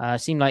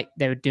seem like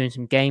they were doing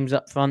some games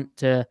up front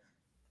to,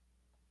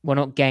 well,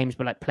 not games,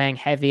 but like playing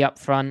heavy up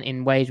front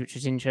in ways which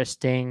was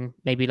interesting.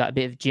 Maybe like a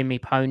bit of Jimmy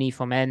Pony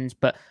from ends,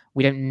 but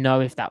we don't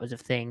know if that was a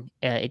thing.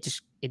 It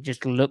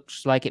just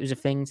looks like it was a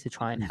thing to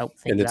try and help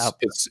things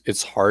out.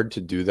 It's hard to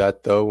do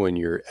that though when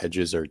your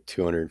edges are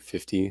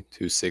 250,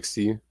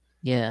 260.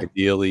 Yeah.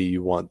 Ideally,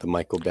 you want the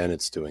Michael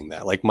Bennett's doing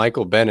that. Like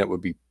Michael Bennett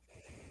would be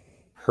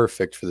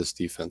perfect for this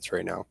defense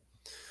right now.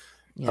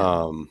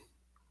 Yeah.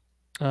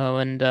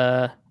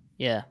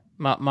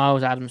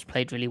 Miles Adams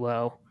played really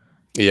well.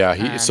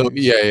 Yeah,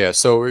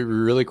 So we're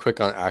really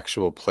quick on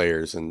actual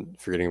players and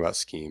forgetting about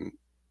scheme.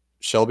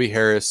 Shelby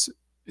Harris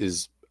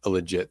is a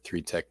legit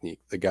 3 technique.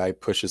 The guy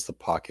pushes the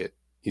pocket.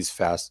 He's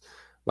fast.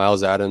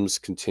 Miles Adams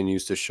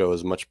continues to show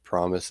as much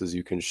promise as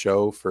you can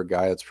show for a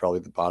guy that's probably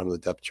the bottom of the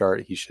depth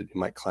chart. He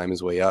might climb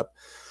his way up.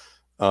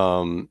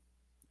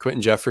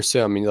 Quentin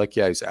Jefferson, I mean,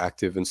 he's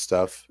active and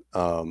stuff.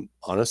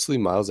 Honestly,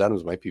 Miles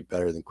Adams might be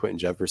better than Quentin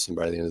Jefferson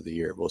by the end of the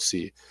year. We'll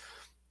see.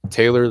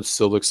 Taylor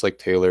still looks like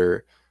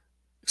Taylor.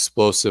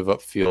 Explosive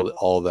upfield,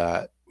 all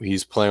that.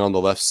 He's playing on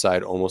the left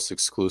side almost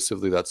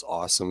exclusively. That's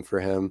awesome for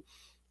him.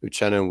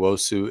 Uchenna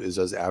Nwosu is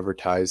as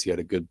advertised. He had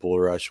a good bull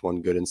rush,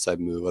 one good inside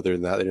move. Other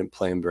than that, they didn't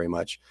play him very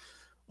much.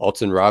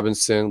 Alton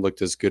Robinson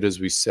looked as good as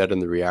we said in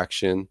the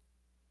reaction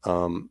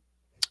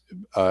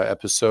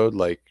episode.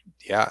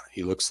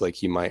 He looks like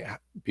he might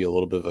be a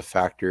little bit of a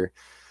factor.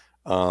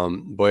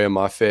 Boya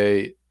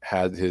Mafe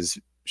had his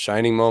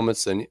shining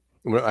moments, and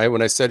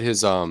when I said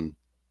his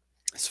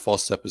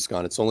false step is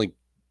gone, it's only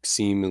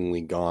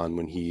seemingly gone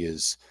when he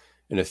is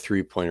in a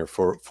 3-point or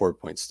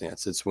 4-point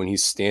stance. It's when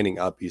he's standing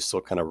up, he still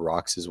kind of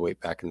rocks his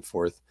weight back and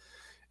forth.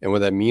 And what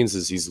that means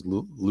is he's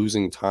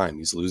losing time.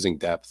 He's losing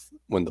depth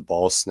when the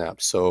ball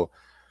snaps. So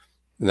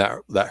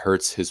that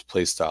hurts his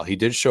play style. He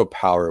did show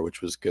power,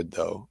 which was good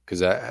though, because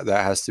that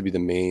has to be the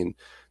main.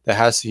 He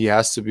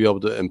has to be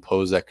able to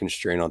impose that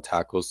constraint on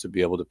tackles to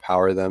be able to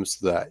power them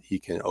so that he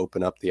can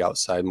open up the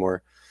outside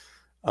more.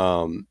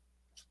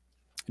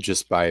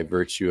 Just by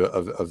virtue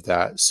of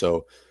that.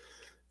 So,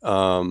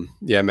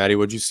 Maddie,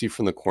 what'd you see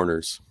from the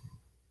corners?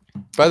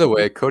 By the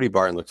way, Cody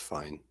Barton looked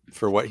fine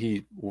for what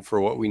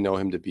we know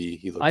him to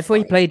be. I thought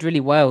he played really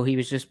well. He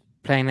was just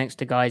playing next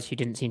to guys who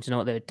didn't seem to know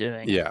what they were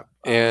doing. Yeah,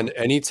 and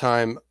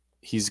anytime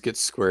he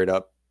gets squared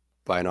up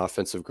by an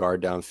offensive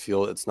guard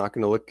downfield, it's not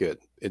going to look good.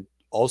 It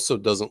also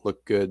doesn't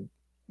look good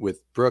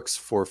with Brooks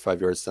 4 or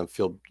 5 yards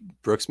downfield.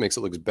 Brooks makes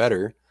it look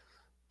better.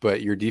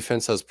 But your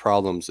defense has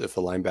problems if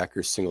a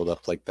linebacker is singled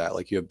up like that.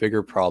 Like you have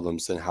bigger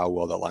problems than how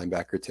well that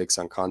linebacker takes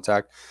on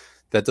contact.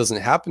 That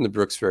doesn't happen to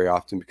Brooks very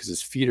often because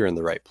his feet are in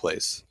the right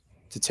place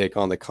to take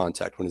on the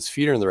contact. When his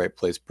feet are in the right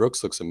place,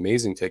 Brooks looks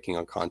amazing taking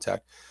on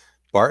contact.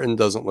 Barton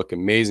doesn't look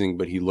amazing,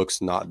 but he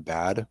looks not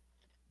bad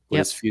when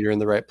his feet are in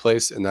the right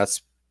place. And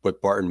that's what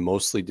Barton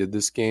mostly did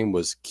this game,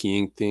 was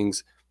keying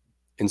things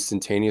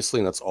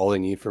instantaneously. And that's all they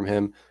need from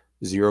him.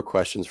 0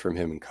 questions from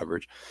him in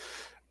coverage.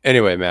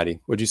 Anyway, Maddie,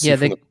 what'd you see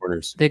from the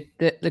corners?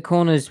 The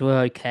corners were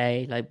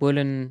okay. Like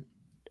Woolen,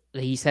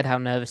 he said how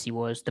nervous he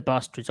was. The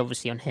bust was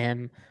obviously on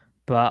him,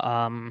 but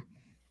I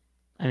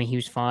mean, he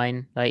was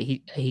fine. Like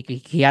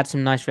he had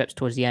some nice reps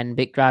towards the end,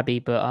 bit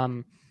grabby, but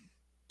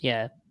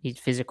he's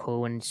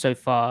physical and so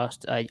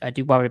fast. I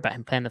do worry about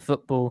him playing the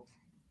football.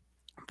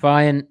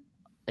 Brian,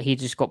 he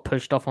just got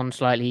pushed off on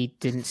slightly.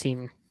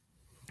 He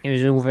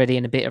was already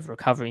in a bit of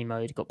recovery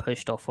mode. He got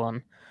pushed off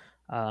on.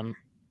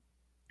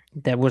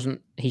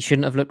 He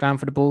shouldn't have looked around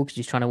for the ball because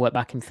he's trying to work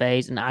back in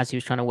phase. And as he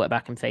was trying to work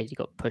back in phase, he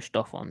got pushed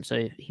off on.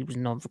 So he was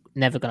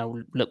never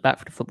going to look back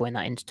for the football in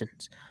that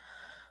instance.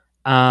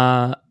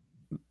 But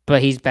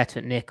he's better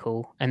at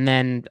nickel. And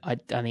then,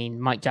 I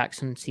mean, Mike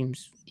Jackson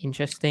seems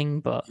interesting,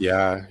 but...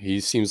 Yeah,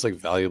 he seems like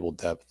valuable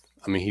depth.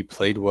 I mean, he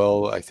played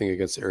well, I think,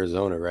 against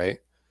Arizona, right?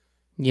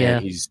 Yeah.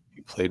 And he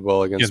played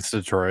well against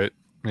Detroit.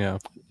 Yeah.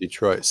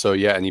 Detroit. So,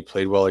 yeah, and he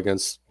played well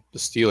against the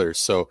Steelers.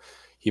 So...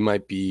 He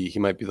might be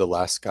the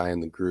last guy in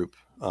the group.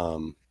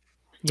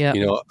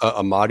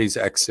 Amadi's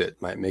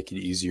exit might make it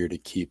easier to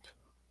keep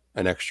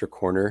an extra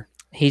corner.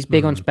 He's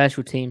big on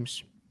special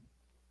teams.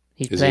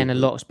 He's playing a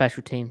lot of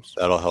special teams.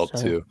 That'll help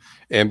too.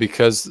 And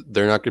because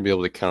they're not going to be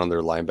able to count on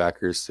their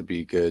linebackers to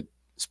be good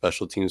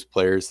special teams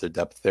players, their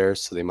depth there,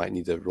 so they might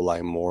need to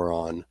rely more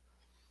on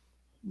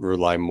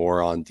rely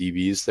more on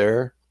DBs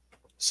there.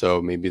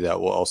 So maybe that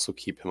will also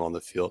keep him on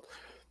the field.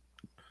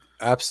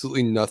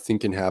 Absolutely nothing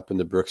can happen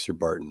to Brooks or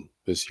Barton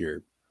this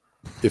year.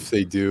 If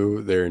they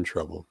do, they're in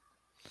trouble.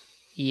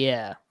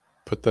 Yeah.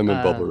 Put them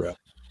in bubble wrap.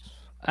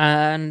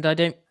 And I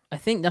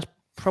think that's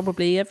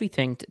probably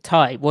everything.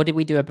 Ty, what did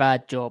we do a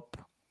bad job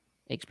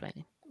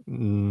explaining?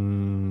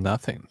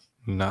 Nothing.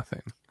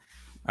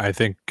 I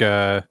think,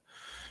 the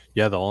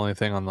only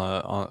thing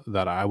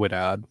that I would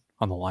add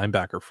on the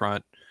linebacker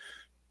front,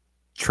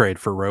 trade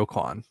for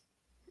Roquan.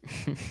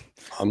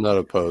 I'm not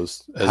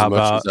opposed. As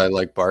I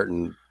like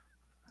Barton,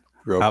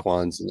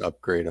 Roquan's an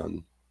upgrade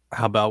on.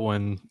 How about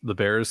when the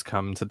Bears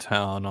come to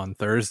town on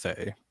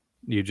Thursday,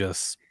 you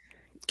just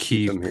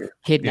keep him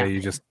here? You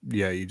just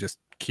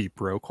keep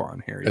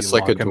Roquan here. It's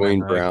like a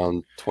Dwayne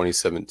Brown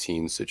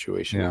 2017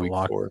 situation.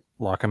 Yeah,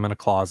 lock him in a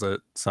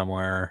closet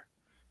somewhere,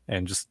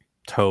 and just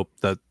hope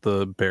that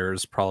the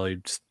Bears probably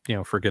just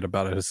forget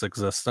about his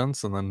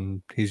existence, and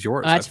then he's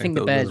yours. I think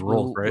the Bears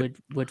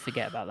would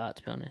forget about that,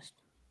 to be honest.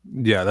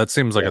 Yeah, that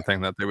seems like a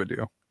thing that they would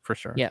do for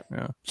sure. Yeah.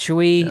 Should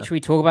we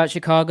talk about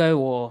Chicago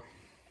or?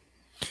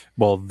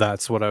 Well,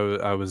 that's what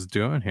I was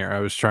doing here. I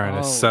was trying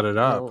to set it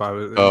up.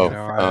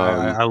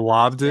 I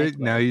lobbed it.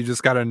 Now you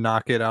just got to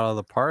knock it out of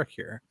the park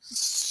here.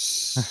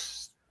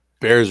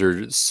 Bears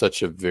are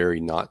such a very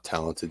not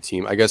talented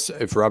team. I guess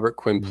if Robert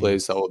Quinn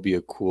plays, that will be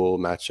a cool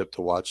matchup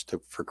to watch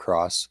for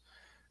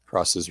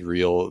Cross's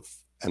real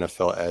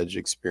NFL edge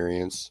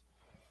experience.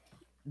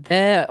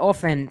 Their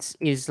offense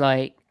is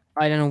like,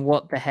 I don't know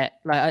what the heck.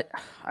 Like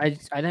I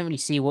don't really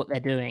see what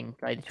they're doing.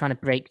 Like they're trying to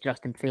break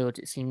Justin Fields.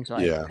 It seems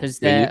like because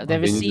their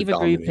receiver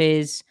group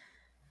is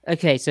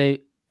okay. So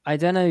I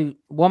don't know.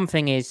 One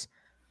thing is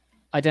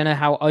I don't know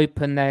how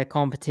open their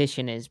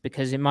competition is,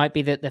 because it might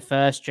be that the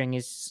first string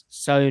is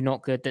so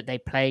not good that they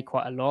play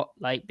quite a lot.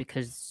 Like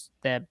because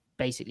they're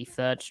basically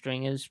third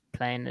stringers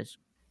playing as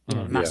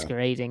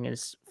masquerading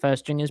as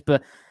first stringers.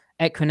 But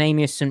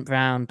Equanimeous St.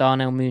 Brown,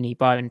 Darnell Mooney,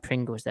 Byron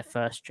Pringle is their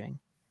first string.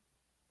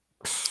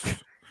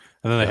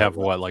 And then they have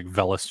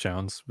Velus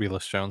Jones,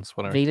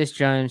 whatever. Velus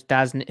Jones,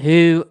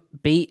 who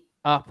beat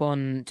up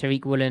on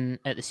Tariq Woolen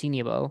at the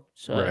Senior Bowl.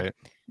 So right,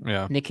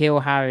 yeah.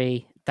 N'Keal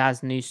Harry,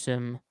 Daz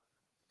Newsome,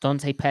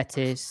 Dante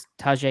Pettis,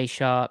 Tajay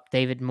Sharp,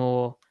 David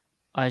Moore,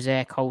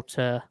 Isaiah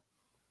Coulter.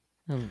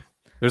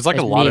 There's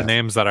a lot of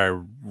names that I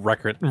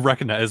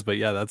recognize, but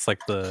that's like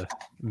the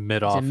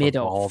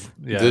mid-off.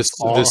 Yeah, this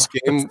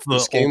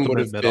game would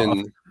have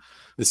been.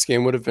 This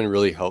game would have been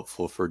really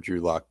helpful for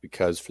Drew Lock,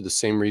 because for the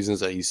same reasons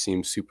that he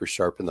seems super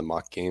sharp in the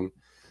mock game,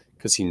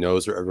 because he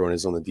knows where everyone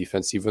is on the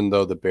defense. Even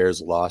though the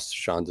Bears lost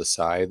Sean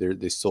Desai,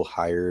 they still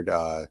hired.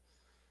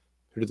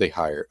 Who did they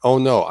hire? Oh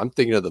no, I'm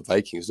thinking of the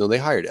Vikings. No, they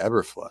hired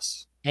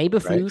Eberflus.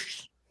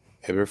 Eberflus.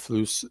 Right?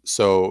 Eberflus.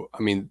 So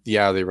I mean,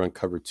 they run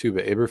cover 2,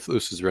 but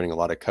Eberflus is running a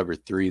lot of cover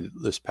 3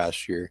 this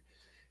past year,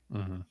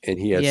 and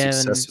he had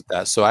success with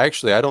that. So I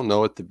don't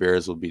know what the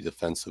Bears will be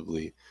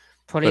defensively.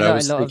 Probably a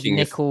lot of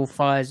nickel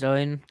fire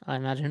zone, I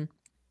imagine.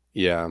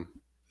 Yeah.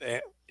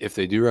 If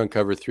they do run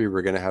cover 3,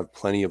 we're going to have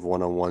plenty of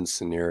one-on-one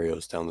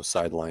scenarios down the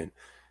sideline.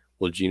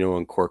 Will Geno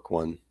uncork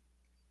one?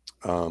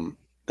 That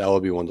will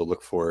be one to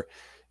look for.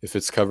 If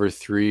it's cover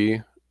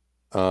 3,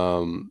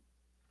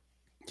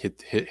 hit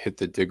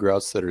the dig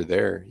routes that are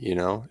there,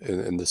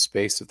 in the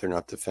space if they're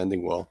not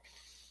defending well.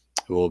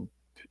 It will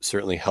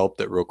certainly help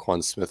that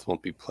Roquan Smith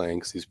won't be playing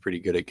because he's pretty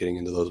good at getting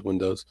into those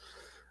windows.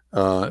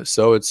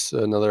 So it's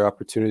another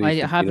opportunity.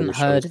 I haven't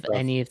heard of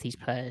any of these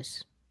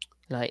players.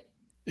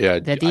 Their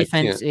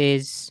defense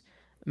is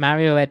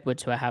Mario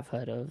Edwards, who I have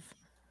heard of.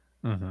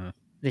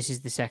 This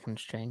is the second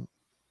string.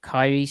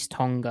 Kyrie's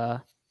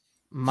Tonga,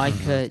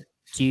 Micah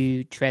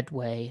Dew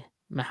Treadway,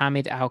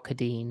 Mohamed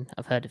Al-Qadin,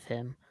 I've heard of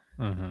him.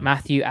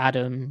 Matthew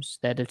Adams,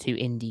 they're the 2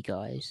 indie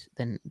guys.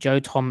 Then Joe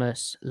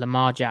Thomas,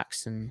 Lamar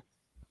Jackson,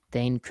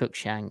 Dane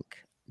Cruikshank,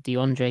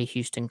 DeAndre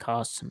Houston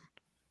Carson,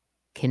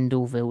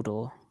 Kindle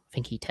Vildor. I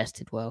think he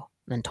tested well.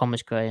 And then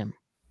Thomas Graham.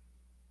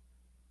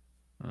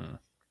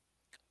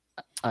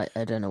 I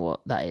don't know what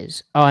that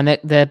is. Oh, and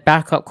their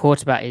backup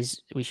quarterback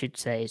is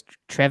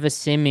Trevor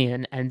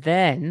Siemian, and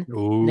then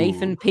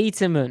Nathan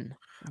Peterman.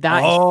 That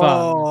is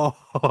fun.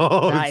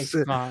 That is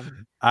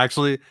fun.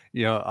 Actually,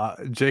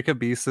 Jacob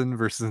Eason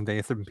versus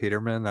Nathan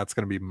Peterman, that's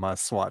going to be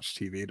must-watch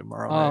TV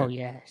tomorrow night. Oh,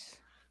 yes.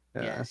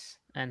 Yeah. Yes.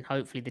 And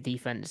hopefully the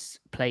defense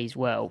plays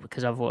well,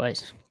 because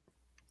otherwise...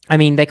 I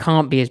mean, they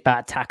can't be as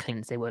bad tackling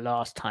as they were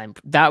last time.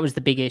 That was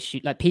the big issue.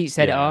 Like Pete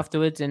said it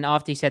afterwards, and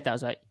after he said that, I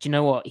was like, do you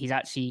know what? He's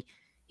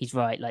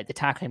right. Like the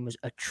tackling was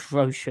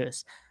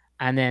atrocious.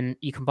 And then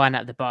you combine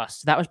that with the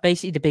bust. That was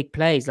basically the big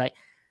plays. Like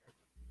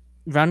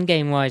run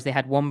game wise, they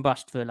had one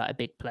bust for a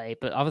big play.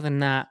 But other than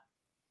that,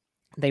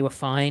 they were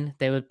fine.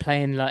 They were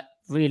playing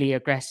really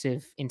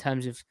aggressive in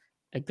terms of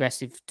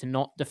aggressive to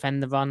not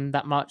defend the run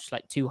that much,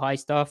 like too high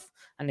stuff.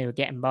 And they were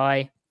getting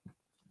by,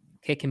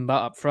 kicking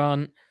butt up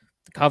front.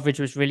 The coverage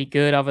was really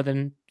good, other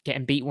than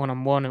getting beat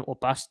one-on-one or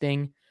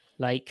busting.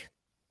 They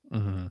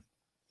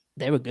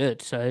were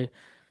good. So,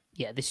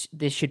 yeah, this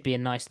should be a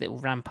nice little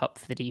ramp up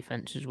for the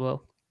defense as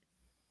well.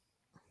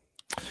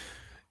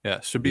 Yeah,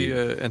 should be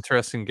an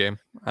interesting game.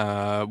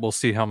 We'll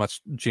see how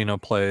much Gino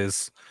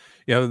plays.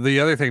 The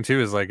other thing too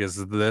is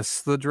is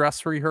this the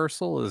dress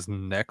rehearsal? Is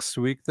next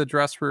week the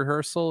dress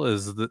rehearsal?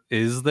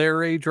 Is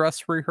there a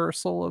dress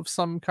rehearsal of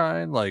some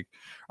kind? Like,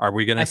 are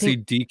we gonna see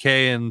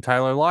DK and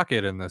Tyler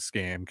Lockett in this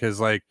game? Because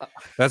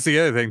that's the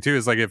other thing too.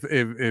 Is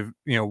if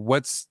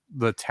what's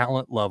the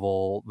talent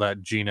level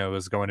that Gino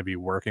is going to be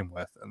working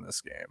with in this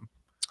game?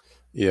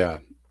 Yeah,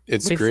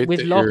 it's great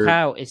with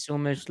Lockout. It's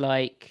almost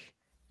like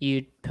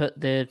you'd put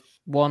the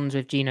ones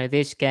with Gino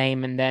this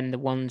game and then the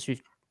ones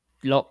with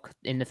Lock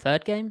in the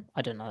third game.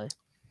 I don't know.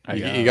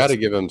 You got to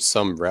give him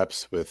some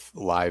reps with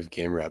live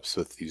game reps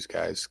with these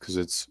guys, because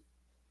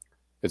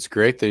it's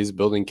great that he's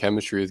building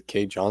chemistry with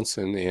Kate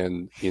Johnson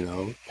and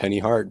Penny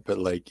Hart,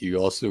 but you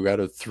also got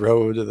to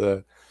throw to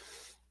the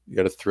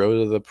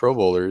Pro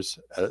Bowlers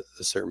at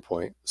a certain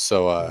point.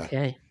 So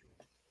okay,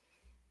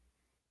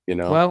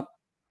 well,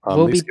 at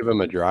least give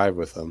him a drive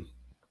with them.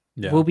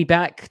 Yeah. We'll be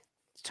back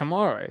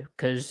tomorrow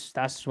because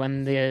that's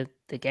when the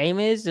game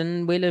is,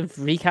 and we'll have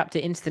recapped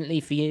it instantly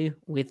for you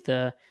with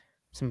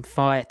some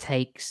fire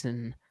takes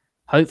and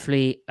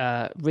hopefully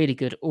really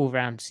good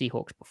all-round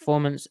Seahawks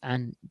performance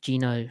and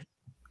Gino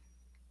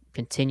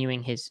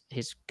continuing his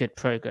good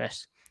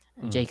progress.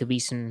 And Jacob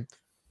Eason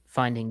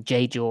finding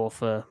J-Jaw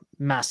for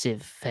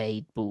massive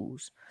fade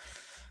balls.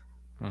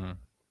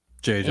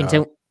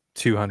 J-Jaw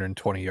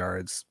 220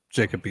 yards.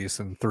 Jacob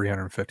Eason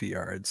 350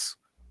 yards.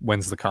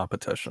 Wins the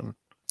competition.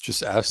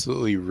 Just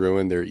absolutely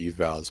ruined their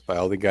evals by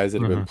all the guys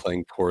that have been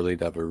playing poorly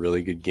to have a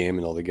really good game,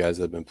 and all the guys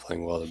that have been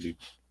playing well to be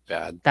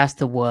bad. That's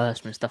the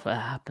worst when stuff like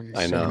that happens.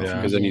 I know,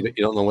 because then you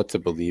don't know what to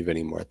believe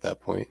anymore at that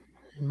point.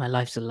 My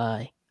life's a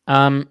lie.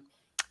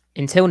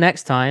 Until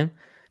next time,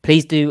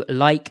 please do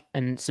like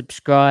and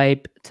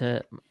subscribe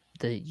to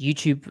the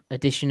YouTube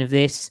edition of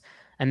this,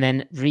 and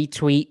then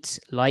retweet,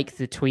 like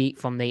the tweet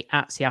from the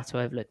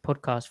 @Seattle Overload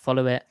podcast,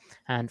 follow it,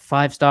 and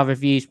 5-star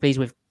reviews, please.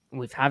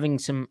 With having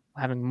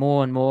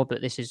more and more, but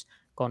this has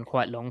gone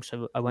quite long,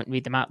 so I won't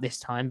read them out this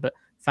time. But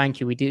thank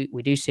you. We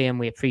do see them.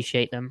 We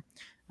appreciate them.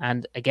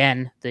 And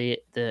again,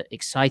 the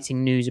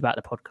exciting news about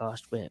the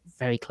podcast, we're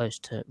very close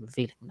to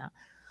revealing that.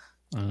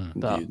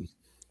 But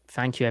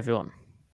thank you, everyone.